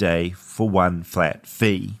movie a day for one flat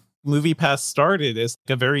fee. MoviePass started as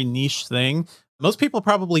a very niche thing. Most people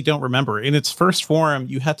probably don't remember. In its first form,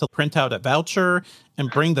 you had to print out a voucher and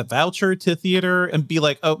bring the voucher to theater and be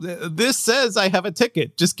like, oh, this says I have a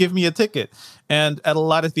ticket. Just give me a ticket. And at a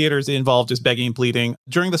lot of theaters, it involved just begging and pleading.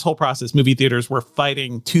 During this whole process, movie theaters were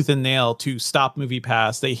fighting tooth and nail to stop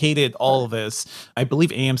MoviePass. They hated all of this. I believe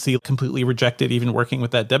AMC completely rejected even working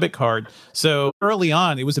with that debit card. So early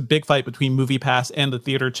on, it was a big fight between MoviePass and the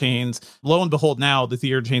theater chains. Lo and behold, now the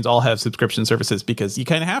theater chains all have subscription services because you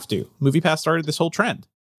kind of have to. MoviePass started this whole trend.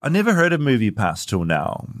 I never heard of MoviePass till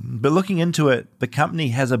now, but looking into it, the company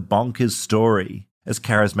has a bonkers story, as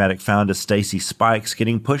charismatic founder Stacy Spikes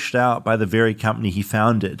getting pushed out by the very company he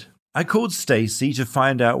founded. I called Stacy to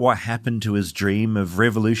find out what happened to his dream of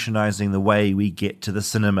revolutionizing the way we get to the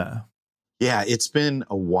cinema. Yeah, it's been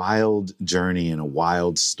a wild journey and a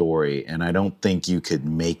wild story, and I don't think you could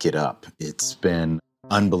make it up. It's been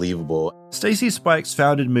unbelievable. Stacy Spikes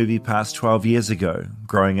founded MoviePass 12 years ago,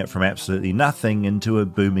 growing it from absolutely nothing into a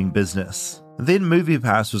booming business. Then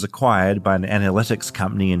MoviePass was acquired by an analytics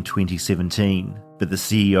company in 2017, but the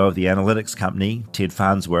CEO of the analytics company, Ted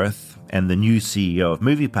Farnsworth, and the new CEO of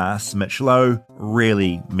MoviePass, Mitch Lowe,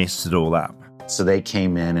 really messed it all up. So they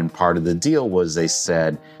came in, and part of the deal was they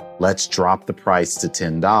said, let's drop the price to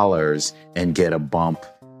 $10 and get a bump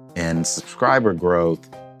in subscriber growth.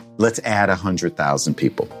 Let's add 100,000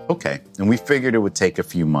 people. Okay. And we figured it would take a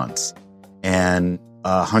few months. And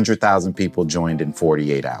 100,000 people joined in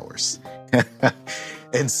 48 hours.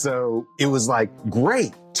 And so it was like,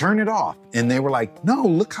 great, turn it off. And they were like, no,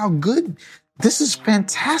 look how good. This is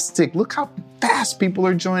fantastic. Look how fast people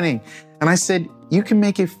are joining. And I said, you can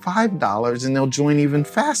make it $5 and they'll join even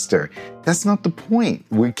faster. That's not the point.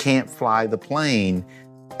 We can't fly the plane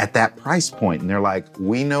at that price point. And they're like,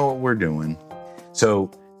 we know what we're doing.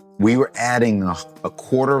 So we were adding a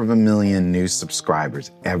 250,000 new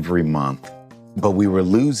subscribers every month, but we were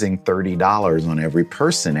losing $30 on every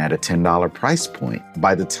person at a $10 price point.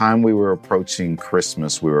 By the time we were approaching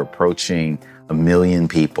Christmas, we were approaching 1 million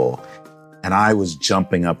people. And I was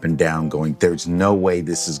jumping up and down going, there's no way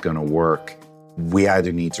this is going to work. We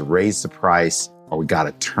either need to raise the price or we got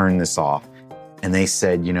to turn this off. And they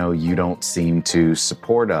said, you don't seem to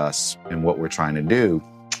support us in what we're trying to do.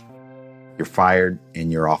 You're fired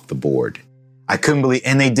and you're off the board. I couldn't believe,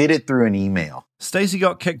 and they did it through an email. Stacy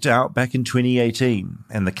got kicked out back in 2018,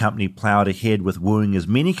 and the company plowed ahead with wooing as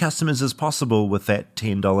many customers as possible with that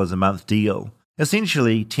 $10 a month deal.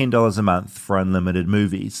 Essentially, $10 a month for unlimited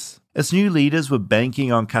movies. Its new leaders were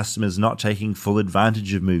banking on customers not taking full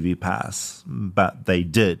advantage of MoviePass, but they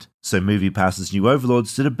did. So MoviePass's new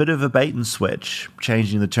overlords did a bit of a bait and switch,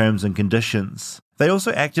 changing the terms and conditions. They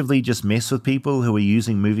also actively just mess with people who are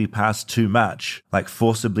using MoviePass too much, like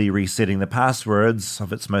forcibly resetting the passwords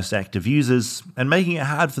of its most active users and making it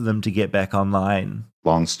hard for them to get back online.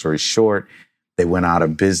 Long story short, they went out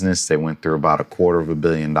of business. They went through about $250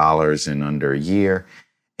 million in under a year.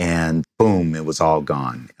 And boom, it was all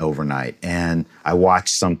gone overnight. And I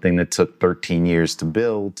watched something that took 13 years to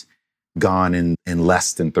build, gone in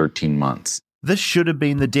less than 13 months. This should have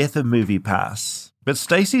been the death of MoviePass. But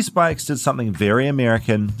Stacy Spikes did something very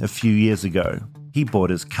American a few years ago. He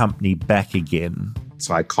bought his company back again.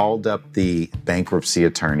 So I called up the bankruptcy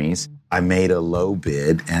attorneys. I made a low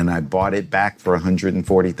bid and I bought it back for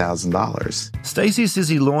 $140,000. Stacy says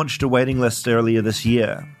he launched a waiting list earlier this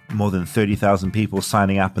year, more than 30,000 people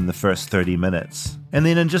signing up in the first 30 minutes. And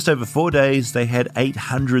then in just over 4 days, they had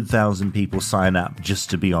 800,000 people sign up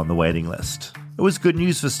just to be on the waiting list. It was good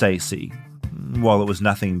news for Stacy, while it was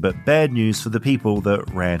nothing but bad news for the people that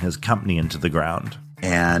ran his company into the ground.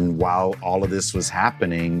 And while all of this was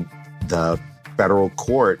happening, the federal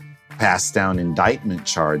court passed down indictment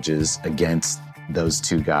charges against those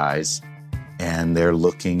two guys. and they're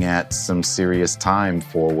looking at some serious time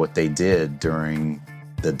for what they did during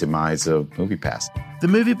the demise of MoviePass. The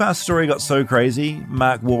MoviePass story got so crazy,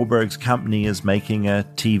 Mark Wahlberg's company is making a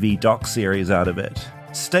TV doc series out of it.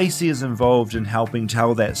 Stacey is involved in helping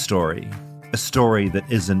tell that story, a story that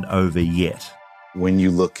isn't over yet. When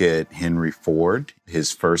you look at Henry Ford,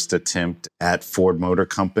 his first attempt at Ford Motor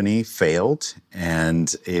Company failed.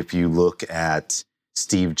 And if you look at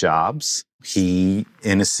Steve Jobs, he,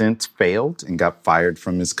 innocent, failed and got fired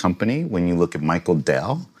from his company. When you look at Michael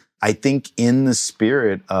Dell, I think in the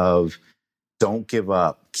spirit of don't give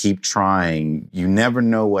up, keep trying. You never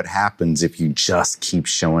know what happens if you just keep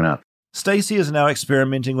showing up. Stacey is now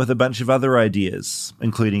experimenting with a bunch of other ideas,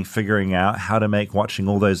 including figuring out how to make watching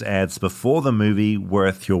all those ads before the movie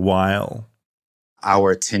worth your while.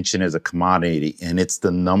 Our attention is a commodity, and it's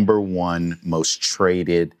the number one most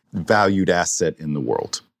traded, valued asset in the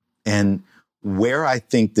world. And where I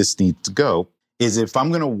think this needs to go is if I'm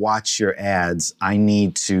going to watch your ads, I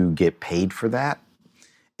need to get paid for that.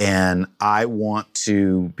 And I want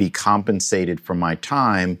to be compensated for my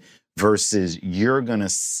time versus you're going to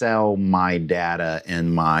sell my data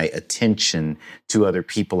and my attention to other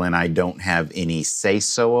people and I don't have any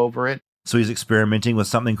say-so over it. So he's experimenting with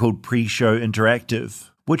something called Pre-Show Interactive,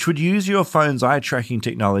 which would use your phone's eye tracking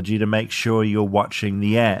technology to make sure you're watching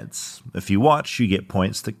the ads. If you watch, you get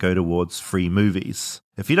points that go towards free movies.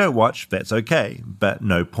 If you don't watch, that's okay, but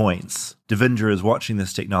no points. Devindra is watching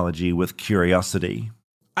this technology with curiosity.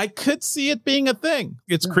 I could see it being a thing.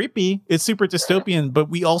 It's creepy. It's super dystopian, but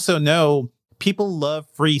we also know people love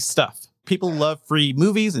free stuff. People love free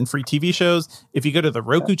movies and free TV shows. If you go to the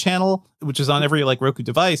Roku channel, which is on every Roku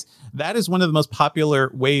device, that is one of the most popular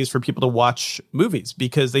ways for people to watch movies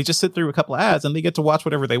because they just sit through a couple of ads and they get to watch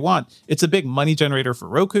whatever they want. It's a big money generator for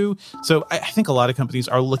Roku. So I think a lot of companies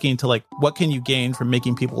are looking to what can you gain from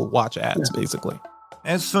making people watch ads, basically.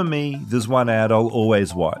 As for me, there's one ad I'll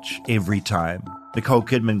always watch, every time. Nicole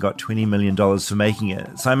Kidman got $20 million for making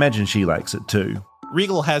it, so I imagine she likes it too.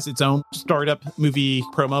 Regal has its own startup movie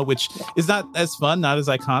promo, which is not as fun, not as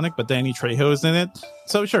iconic, but Danny Trejo is in it.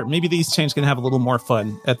 So sure, maybe these chains can have a little more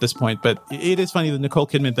fun at this point, but it is funny the Nicole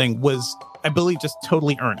Kidman thing was, I believe, just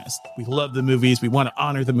totally earnest. We love the movies. We want to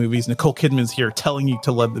honor the movies. Nicole Kidman's here telling you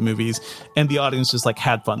to love the movies, and the audience just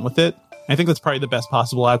had fun with it. I think that's probably the best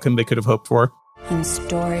possible outcome they could have hoped for. And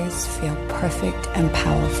stories feel perfect and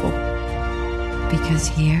powerful. Because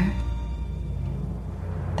here,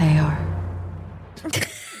 they are.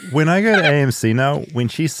 When I go to AMC now, when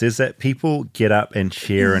she says that, people get up and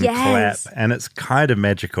cheer and clap, and it's kind of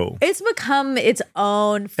magical. It's become its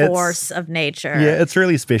own force of nature. Yeah, it's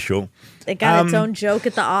really special. It got its own joke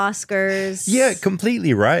at the Oscars. Yeah,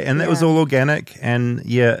 completely right. And that was all organic. And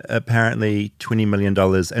yeah, apparently $20 million.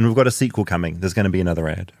 And we've got a sequel coming. There's going to be another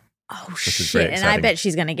ad. Oh, shit. And I bet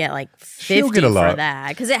she's going to get 50 She'll get a lot for that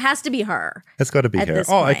because it has to be her. It's got to be her. This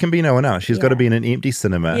Oh, point. it can be no one else. She's got to be in an empty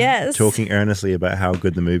cinema talking earnestly about how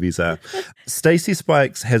good the movies are. Stacey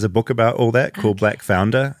Spikes has a book about all that called Black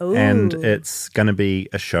Founder, and it's going to be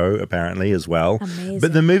a show apparently as well. Amazing.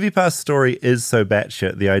 But the MoviePass story is so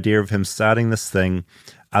batshit. The idea of him starting this thing,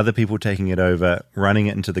 other people taking it over, running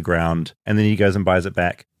it into the ground, and then he goes and buys it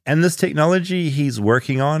back. And this technology he's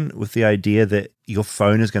working on with the idea that your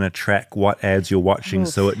phone is going to track what ads you're watching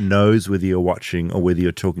so it knows whether you're watching or whether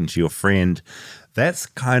you're talking to your friend, that's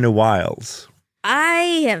kind of wild.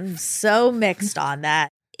 I am so mixed on that.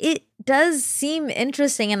 It does seem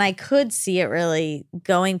interesting and I could see it really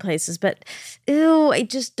going places, but I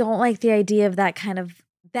just don't like the idea of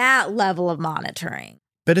that level of monitoring.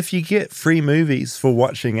 But if you get free movies for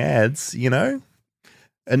watching ads,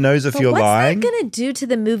 it knows if you're lying. What's that going to do to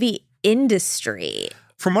the movie industry?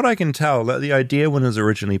 From what I can tell, the idea when it was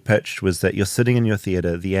originally pitched was that you're sitting in your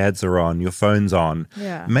theater, the ads are on, your phone's on.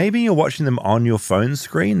 Yeah. Maybe you're watching them on your phone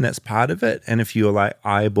screen, that's part of it. And if your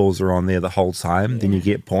eyeballs are on there the whole time, then you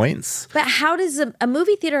get points. But how does a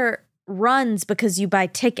movie theater runs because you buy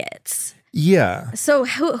tickets? Yeah. So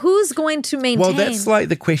who's going to maintain? Well, that's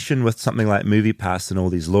the question with something like MoviePass and all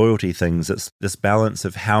these loyalty things. It's this balance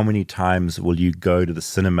of how many times will you go to the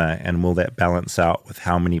cinema and will that balance out with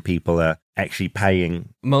how many people are actually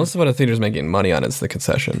paying? Most of what a theater's making money on is the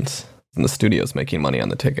concessions, and the studio's making money on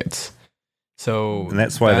the tickets. So and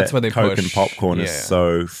that's why they Coke push, and popcorn is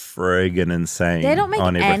so friggin' insane. They don't make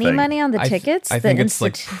any money on the tickets? I think it's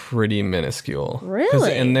pretty minuscule.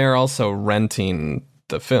 Really? And they're also renting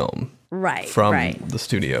the film. Right. From the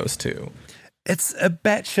studios too. It's a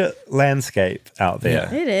batshit landscape out there.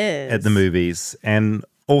 Yeah. It is. At the movies. And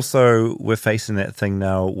also we're facing that thing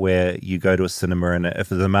now where you go to a cinema and if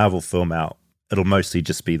there's a Marvel film out, it'll mostly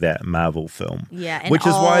just be that Marvel film. Yeah, and which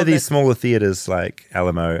is why all these the- smaller theaters like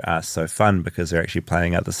Alamo are so fun because they're actually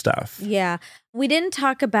playing other stuff. Yeah. We didn't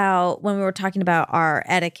talk about when we were talking about our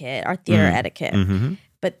etiquette, our theater etiquette. Mm-hmm.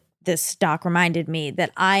 But this doc reminded me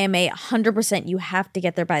that I am 100% you have to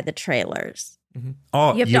get there by the trailers.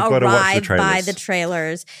 Oh, You have you've to got to watch the arrive trailers. by the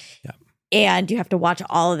trailers. And you have to watch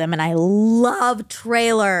all of them. And I love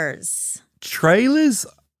trailers. Trailers,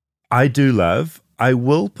 I do love. I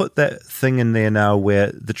will put that thing in there now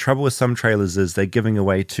where the trouble with some trailers is they're giving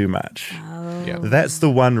away too much. Yeah. That's the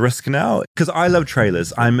one risk now. Because I love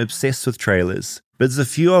trailers. I'm obsessed with trailers. But there's a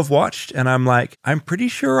few I've watched and I'm like, I'm pretty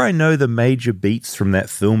sure I know the major beats from that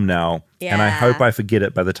film now. And I hope I forget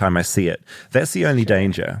it by the time I see it. That's the only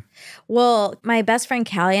danger. Well, my best friend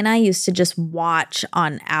Callie and I used to just watch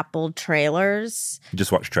on Apple trailers.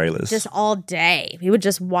 Just watch trailers. Just all day. We would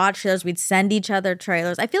just watch those. We'd send each other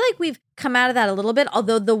trailers. I feel like we've come out of that a little bit,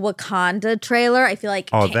 although the Wakanda trailer, I feel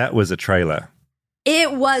like Oh, that was a trailer.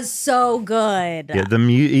 it was so good.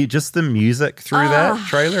 Yeah, just the music through that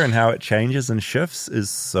trailer and how it changes and shifts is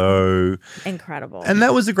so incredible. And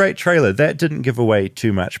that was a great trailer. That didn't give away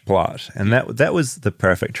too much plot, and that was the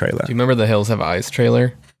perfect trailer. Do you remember the Hills Have Eyes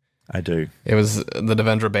trailer? I do. It was the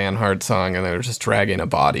Devendra Banhart song, and they were just dragging a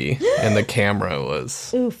body, and the camera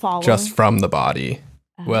was following. just from the body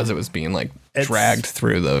as it was being like dragged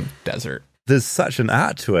through the desert. There's such an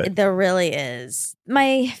art to it. There really is.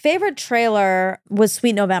 My favorite trailer was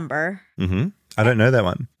Sweet November. Mm-hmm. I don't know that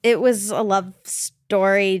one. It was a love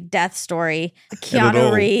story, death story. all.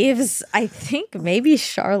 Keanu Reeves, I think maybe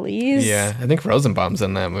Charlize. Yeah, I think Rosenbaum's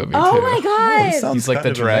in that movie Oh too. my God. sounds He's like the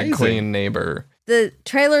kind of drag amazing. queen neighbor. The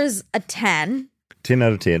trailer's a 10. 10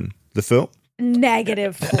 out of 10. The film?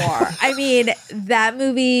 -4. I mean, that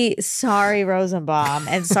movie, sorry Rosenbaum,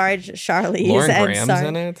 and sorry Charlize. Lauren and Graham's sorry.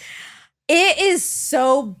 in it. It is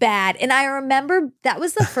so bad. And I remember that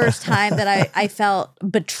was the first time that I felt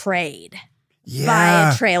betrayed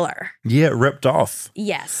by a trailer. Yeah, ripped off.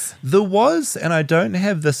 Yes. There was, and I don't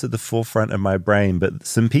have this at the forefront of my brain, but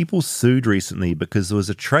some people sued recently because there was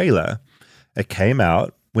a trailer. It came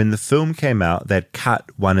out. When the film came out, they'd cut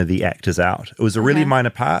one of the actors out. It was a really minor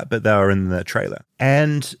part, but they were in the trailer.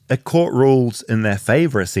 And a court ruled in their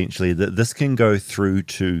favor, essentially, that this can go through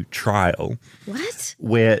to trial. What?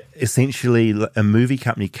 Where essentially a movie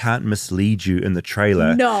company can't mislead you in the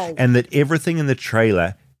trailer. No. And that everything in the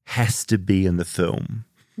trailer has to be in the film.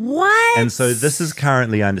 What? And so this is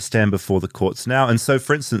currently, I understand, before the courts now. And so,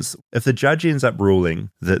 for instance, if the judge ends up ruling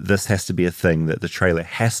that this has to be a thing, that the trailer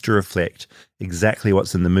has to reflect exactly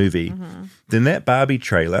what's in the movie, then that Barbie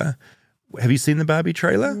trailer, have you seen the Barbie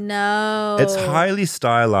trailer? No. It's highly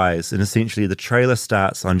stylized, and essentially the trailer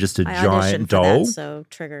starts on just a I giant auditioned for doll. that, so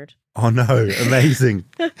triggered. Oh no, amazing.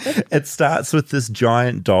 It starts with this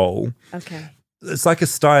giant doll. Okay. It's like a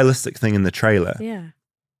stylistic thing in the trailer. Yeah.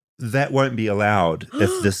 That won't be allowed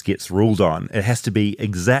if this gets ruled on. It has to be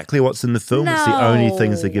exactly what's in the film. It's the only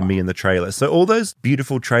things that can be in the trailer. So all those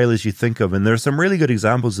beautiful trailers you think of, and there are some really good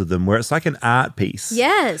examples of them where it's like an art piece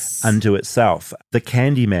Yes. unto itself. The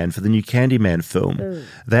Candyman, for the new Candyman film, Ooh.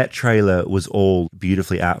 that trailer was all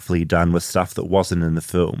beautifully artfully done with stuff that wasn't in the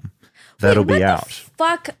film. That'll be out.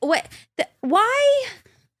 Fuck. What? Why?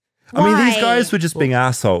 I mean, these Why? guys were just being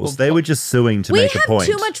assholes. They were just suing to We make a have point.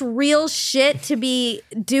 too much real shit to be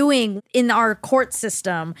doing in our court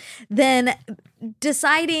system than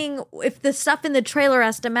deciding if the stuff in the trailer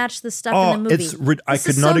has to match the stuff in the movie. I This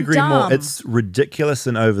could is not so agree dumb. more. It's ridiculous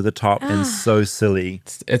and over the top and so silly.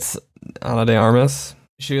 It's Ana de Armas.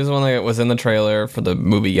 She was the one that was in the trailer for the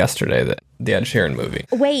movie yesterday, the Ed Sheeran movie.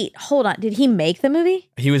 Wait, hold on. Did he make the movie?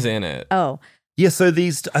 He was in it. Oh. Yeah, so I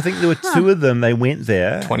think there were two of them. They went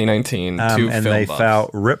there. 2019, two and film they buffs. felt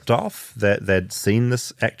ripped off that they'd seen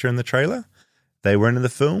this actor in the trailer. They weren't in the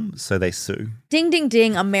film, so they sue. Ding, ding,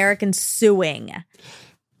 ding. American suing.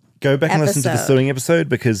 Go back and listen to the Episode. suing episode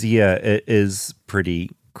because, yeah, it is pretty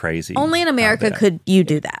crazy. Only in America there. could you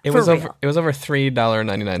do that. It for was real. over. It was over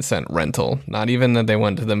 $3.99 rental. Not even that they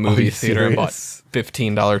went to the movie you theater and bought serious?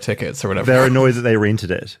 $15 tickets or whatever. They're annoyed that they rented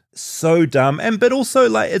it. So dumb. But also,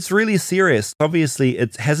 like, it's really serious. Obviously,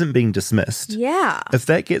 it hasn't been dismissed. Yeah. If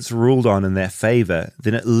that gets ruled on in their favor,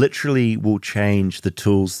 then it literally will change the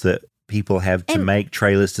tools that people have to make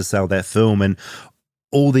trailers to sell their film, and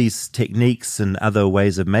all these techniques and other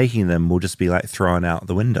ways of making them will just be like thrown out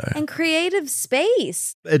the window. And creative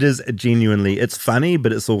space. It is genuinely, it's funny,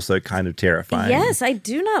 but it's also kind of terrifying. Yes, I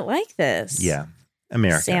do not like this. Yeah.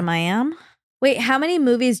 America. Sam, I am. Wait, how many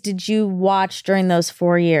movies did you watch during those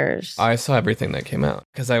 4 years? I saw everything that came out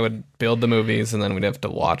because I would build the movies and then we'd have to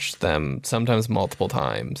watch them sometimes multiple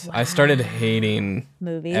times. Wow. I started hating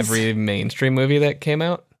movies. Every mainstream movie that came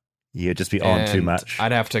out. Yeah, just be on too much.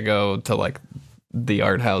 I'd have to go to like the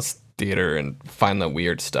art house theater and find the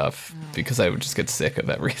weird stuff because I would just get sick of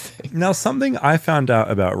everything. Now, something I found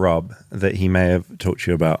out about Rob that he may have talked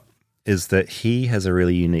to you about is that he has a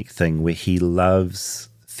really unique thing where he loves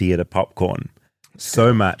theater popcorn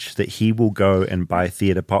so much that he will go and buy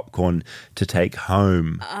theater popcorn to take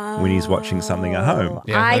home when he's watching something at home.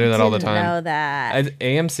 Yeah, I do that all the time. Know that.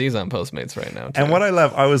 AMC's on Postmates right now, too. And what I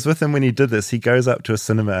love, I was with him when he did this. He goes up to a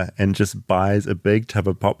cinema and just buys a big tub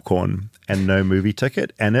of popcorn and no movie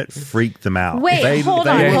ticket, and it freaked them out. Wait, hold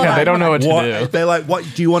on. They don't know what to do. They're like, what,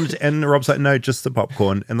 do you want it to, and Rob's like, no, just the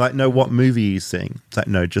popcorn. And like, no, what movie are you seeing? It's like,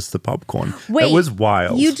 no, just the popcorn. Wait, it was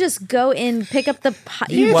wild. You just go in, pick up the,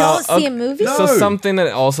 you don't see a movie? So something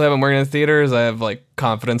that also haven't worked in theaters, I have like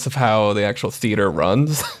confidence of how the actual theater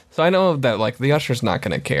runs. So I know that like the usher's not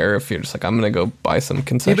going to care if you're just like, I'm going to go buy some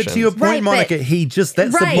concessions. Yeah, but to your point, Monica, he just,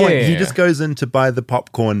 that's the point. Yeah. He just goes in to buy the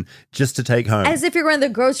popcorn just to take home. As if you're going to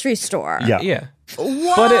the grocery store. Yeah. Yeah.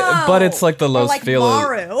 Whoa. But it's like the Los like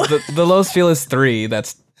Feliz. The Los Feliz 3,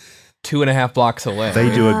 that's 2.5 blocks away.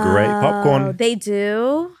 They do a great popcorn. They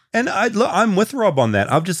do? And I'm with Rob on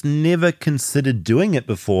that. I've just never considered doing it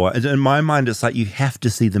before. In my mind, it's like you have to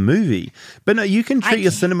see the movie. But no, you can treat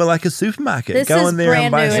your cinema like a supermarket. This Go is in there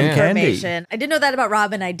and buy brand some new candy. information. I didn't know that about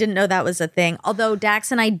Robin. I didn't know that was a thing. Although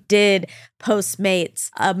Dax and I did Postmates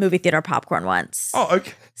a movie theater popcorn once. Oh,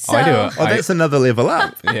 okay. So, I do it. Oh, that's another level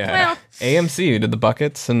up. Yeah. AMC did the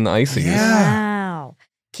buckets and the ices. Wow.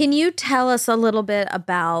 Can you tell us a little bit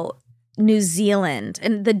about New Zealand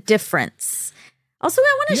and the difference? Also,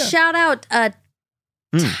 I want to shout out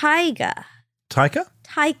Tyga. Taika?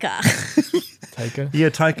 Taika. Taika? Yeah,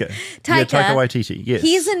 Taika. Yeah, Taika Waititi, yes.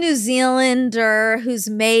 He's a New Zealander who's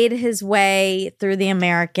made his way through the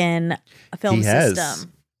American film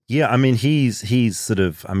system. Yeah, I mean, he's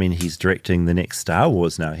directing the next Star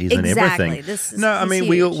Wars now. He's in everything.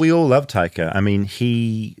 We all love Taika. I mean,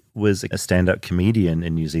 he was a stand-up comedian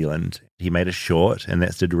in New Zealand. He made a short, and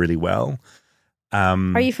that did really well.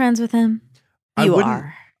 Are you friends with him? You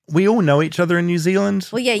are. We all know each other in New Zealand.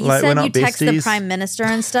 Well, yeah, you said you text the prime minister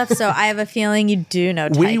and stuff, so I have a feeling you do know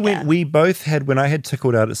Taika. We both had, when I had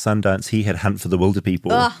Tickled Out at Sundance, he had Hunt for the Wilder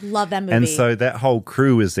People. Oh, love that movie. And so that whole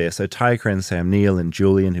crew was there. So Taika and Sam Neill and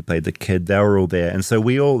Julian, who played the kid, they were all there. And so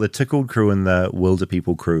we all, the Tickled crew and the Wilder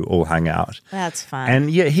People crew, all hung out. That's fun.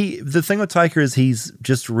 And yeah, the thing with Taika is he's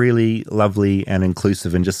just really lovely and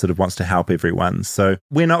inclusive and just sort of wants to help everyone. So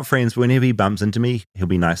we're not friends, but whenever he bumps into me, he'll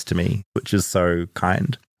be nice to me, which is so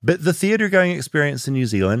kind. But the theatre going experience in New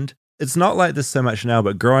Zealand, it's not like this so much now,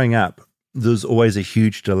 but growing up, there was always a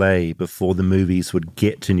huge delay before the movies would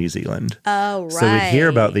get to New Zealand. Oh, right. So we'd hear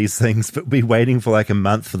about these things, but be waiting for like a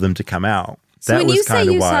month for them to come out. So that when was you say kind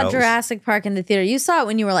of you wild. saw Jurassic Park in the theater, you saw it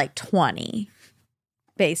when you were like 20.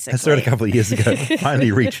 Basically. I saw it a couple of years ago.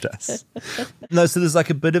 Finally reached us. No, so there's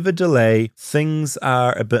like a bit of a delay. Things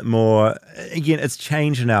are a bit more, again, it's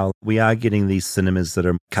changed now. We are getting these cinemas that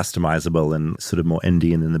are customizable and sort of more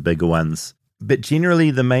Indian than the bigger ones. But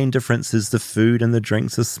generally, the main difference is the food and the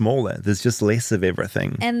drinks are smaller. There's just less of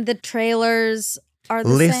everything. And the trailers are the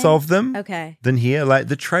less same? of them than here. Like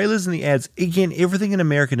the trailers and the ads, again, everything in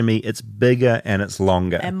America to me, it's bigger and it's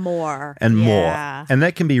longer. And more. And Yeah. more. And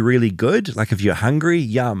that can be really good. Like if you're hungry,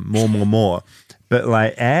 yum, more. But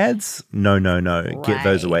like ads, no. Get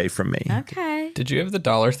those away from me. Okay. Did you have the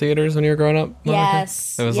dollar theaters when you were growing up, Monica?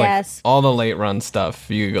 Yes. It was yes. like all the late run stuff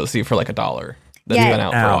you could go see for like $1. That's been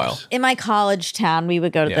out for a while. In my college town, we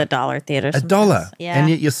would go to the dollar theater. $1. Yeah. And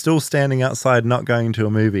yet you're still standing outside, not going to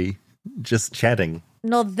a movie, just chatting.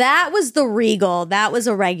 No, that was the Regal. That was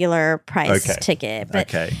a regular price ticket. But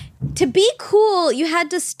to be cool, you had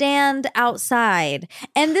to stand outside.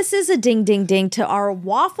 And this is a ding, ding, ding to our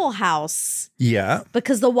Waffle House. Yeah.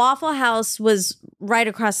 Because the Waffle House was right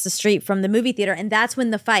across the street from the movie theater. And that's when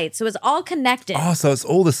the fight. So it's all connected. Oh, so it's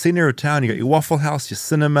all the center of town. You got your Waffle House, your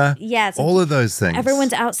cinema. Yeah. All of those things.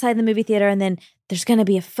 Everyone's outside the movie theater. And then there's going to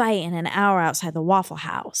be a fight in an hour outside the Waffle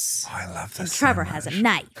House. Oh, I love this. And Trevor has a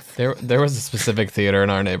knife. There was a specific theater in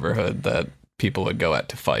our neighborhood that people would go at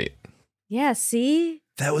to fight. Yeah, see?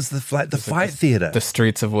 That was the fight theater. The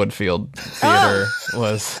Streets of Woodfield Theater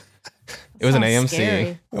was an AMC.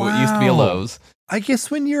 Scary. It used to be a Lowe's. I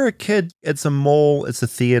guess when you're a kid, it's a mall, it's a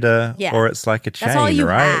theater, or it's like a That's all chain, you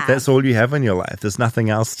right? have. That's all you have in your life. There's nothing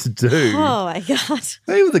else to do. Oh my God.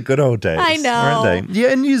 They were the good old days. I know. Weren't they?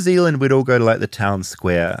 Yeah, in New Zealand, we'd all go to like the town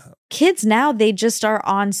square. kids now, they just are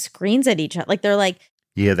on screens at each other. Like they're like,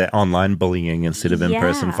 Yeah, that online bullying instead of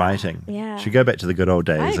in-person Yeah, fighting. yeah. Should go back to the good old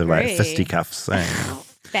days I of like agree. fisticuffs. Eh?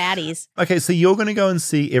 fatties. Okay, so you're going to go and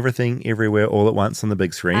see Everything Everywhere All at Once on the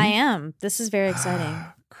big screen? I am. This is very exciting.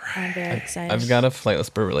 I'm very excited. I've got a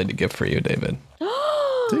Flightless Bird related gift for you, David.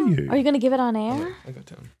 Do you? Are you going to give it on air? I'll go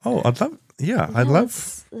to him. Oh, I'd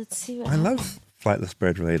love, Let's see what I love Flightless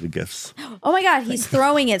Bird related gifts. Oh my God, he's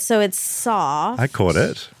throwing it so it's soft. I caught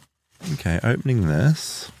it. Okay, opening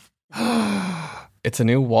this. It's a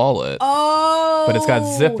new wallet. Oh. But it's got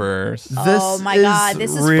zippers. Oh my God,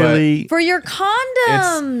 this is really for your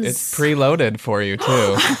condoms. It's preloaded for you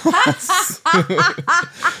too.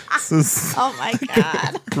 This is Oh my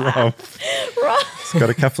God. Rob. It's got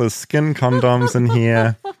a couple of skin condoms in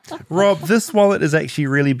here. Rob, this wallet is actually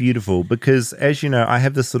really beautiful because, as you know, I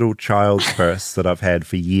have this little child's purse that I've had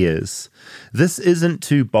for years. This isn't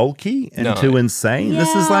too bulky and No. too insane.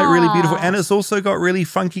 This is like really beautiful. And it's also got really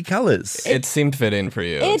funky colors. It seemed fit in for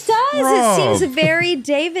you. It does. Rob. It seems very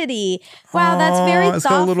David-y. Wow, that's very It's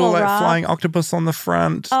thoughtful, got a little like Rob. flying octopus on the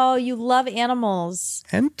front. Oh, you love animals.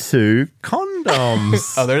 And 2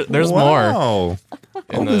 condoms. Oh, there's wow. more.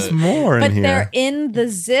 Oh, there's more in But here. they're in the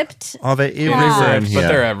zipped. Oh, they're everywhere in But here.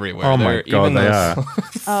 they're everywhere. Oh my They're God, even they those- are. 4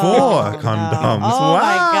 Oh, condoms. Oh, my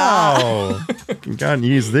wow. You can go and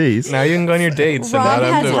use these. Now you can go on your dates. and Rob not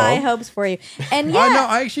have has to- high hopes for you. And I know. yeah,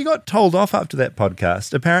 I actually got told off after that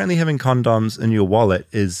podcast. Apparently, having condoms in your wallet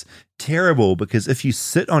is terrible because if you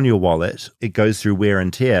sit on your wallet, it goes through wear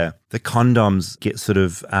and tear. The condoms get sort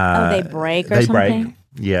of they break or something? break.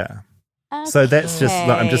 Yeah. So that's just,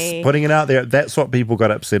 I'm just Okay. putting it out there. That's what people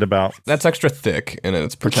got upset about. That's extra thick and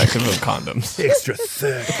it's protective of condoms. Extra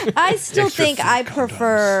thick. I still Extra think thick I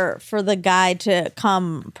prefer for the guy to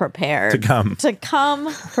come prepared. To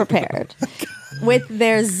come. Prepared with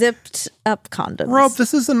their zipped up condoms. Rob,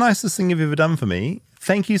 this is the nicest thing you've ever done for me.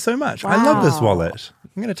 Thank you so much. I love this Wow. wallet.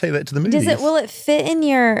 I'm going to take that to the movies. Will it fit in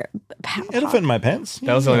your It'll fit in my pants.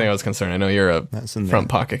 That was the only thing I was concerned. I know you're a That's in there. front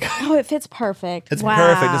pocket guy. Oh, it fits perfect. It's Wow.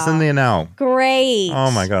 perfect. It's in there now. Great.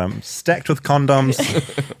 Oh my God, I'm stacked with condoms.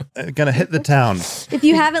 Going to hit the town. If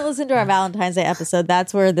you haven't listened to our Valentine's Day episode,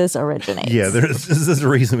 that's where this originates. Yeah, this is a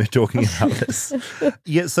reason we're talking about this.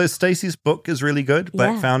 Yeah, so Stacey's book is really good.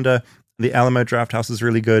 Black Yeah. Founder. The Alamo Drafthouse is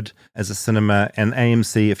really good as a cinema. And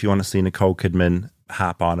AMC, if you want to see Nicole Kidman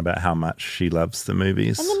harp on about how much she loves the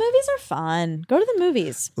movies. And the movies are fun. Go to the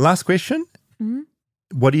movies. Last question. Mhm.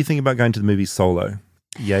 What do you think about going to the movies solo?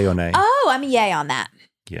 Yay or nay? Oh, I'm a yay on that.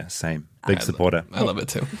 Yeah, same. Big supporter. I love it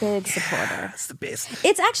too. Big supporter. It's the best.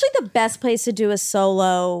 It's actually the best place to do a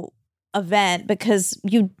solo event because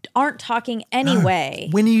you aren't talking anyway.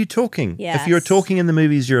 When are you talking? If you're Yes. talking in the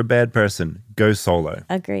movies, you're a bad person. Go solo.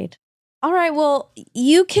 Agreed. All right. Well,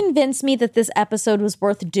 you convinced me that this episode was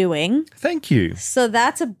worth doing. Thank you. So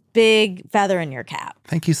that's a big feather in your cap.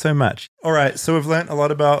 Thank you so much. All right. So we've learned a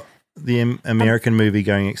lot about the American movie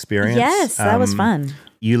going experience. Yes, that was fun.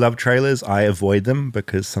 You love trailers. I avoid them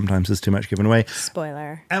because sometimes there's too much given away.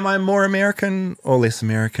 Spoiler. Am I more American or less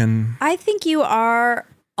American? I think you are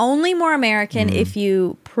only more American if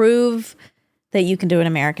you prove that you can do an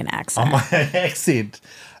American accent. On my accent.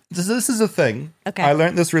 This is a thing. Okay. I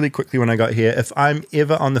learned this really quickly when I got here. If I'm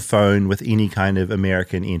ever on the phone with any kind of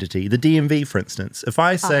American entity, the DMV, for instance, if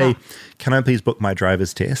I say, can I please book my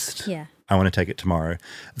driver's test? Yeah. I want to take it tomorrow.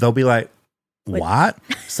 They'll be like, what?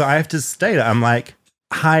 So I have to state it. I'm like,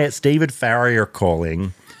 hi, it's David Farrier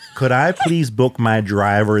calling. Could I please book my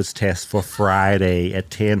driver's test for Friday at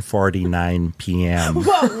 10:49 p.m.?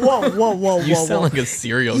 Whoa. You sound like a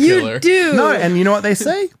serial killer. You do. No, and you know what they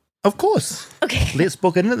say? Of course. Okay. Let's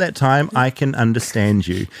book it in at that time. I can understand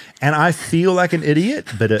you. And I feel like an idiot,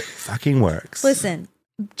 but it fucking works. Listen,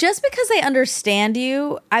 just because they understand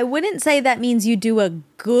you, I wouldn't say that means you do a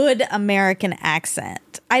good American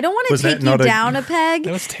accent. I don't want to Was that take you not down a peg,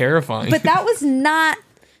 That was terrifying. but that was not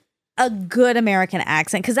a good American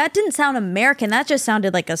accent because that didn't sound American. That just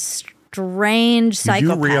sounded like a strange You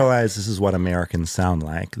psychopath. do realize this is what Americans sound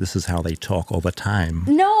like. This is how they talk all the time.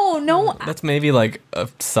 No. That's maybe like a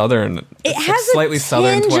southern. It it's like has slightly a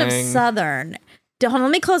southern tinge twang. of southern. Hold on,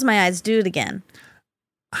 let me close my eyes. Do it again.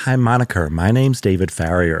 Hi, Monica. My name's David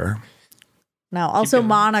Farrier. No, also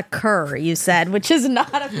moniker, you said, which is not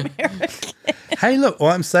American. Hey, look, all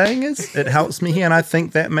I'm saying is it helps me here, and I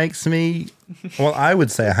think that makes me, well, I would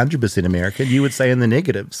say 100% American. You would say in the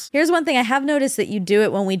negatives. Here's one thing. I have noticed that you do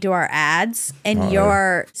it when we do our ads and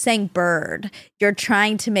you're saying bird. You're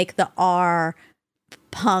trying to make the R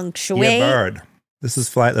punctuate. Yeah, bird. This is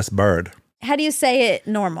Flightless Bird. How do you say it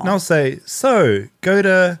normal? And I'll say, so go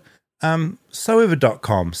to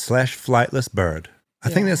soever.com/flightlessbird. I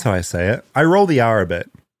think that's how I say it. I roll the R a bit.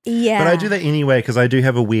 Yeah. But I do that anyway because I do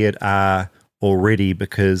have a weird R already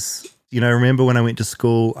because, remember when I went to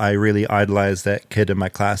school, I really idolized that kid in my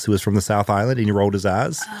class who was from the South Island and he rolled his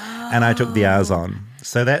R's and I took the R's on.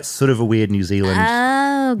 So that's sort of a weird New Zealand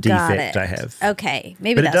defect I have. Okay.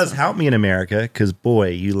 Maybe But that's it does help me in America because, boy,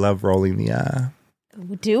 you love rolling the R.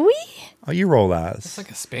 Do we? Oh, you roll R's. It's like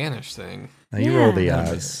a Spanish thing. No, you roll the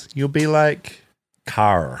R's. You'll be like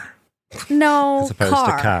car. No, as opposed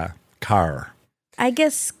to car. Car. I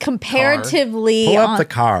guess comparatively. Pull up the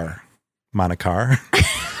car. Monocar.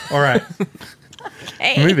 All right.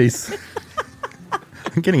 Okay. Movies.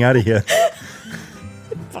 I'm getting out of here.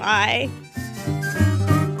 Bye.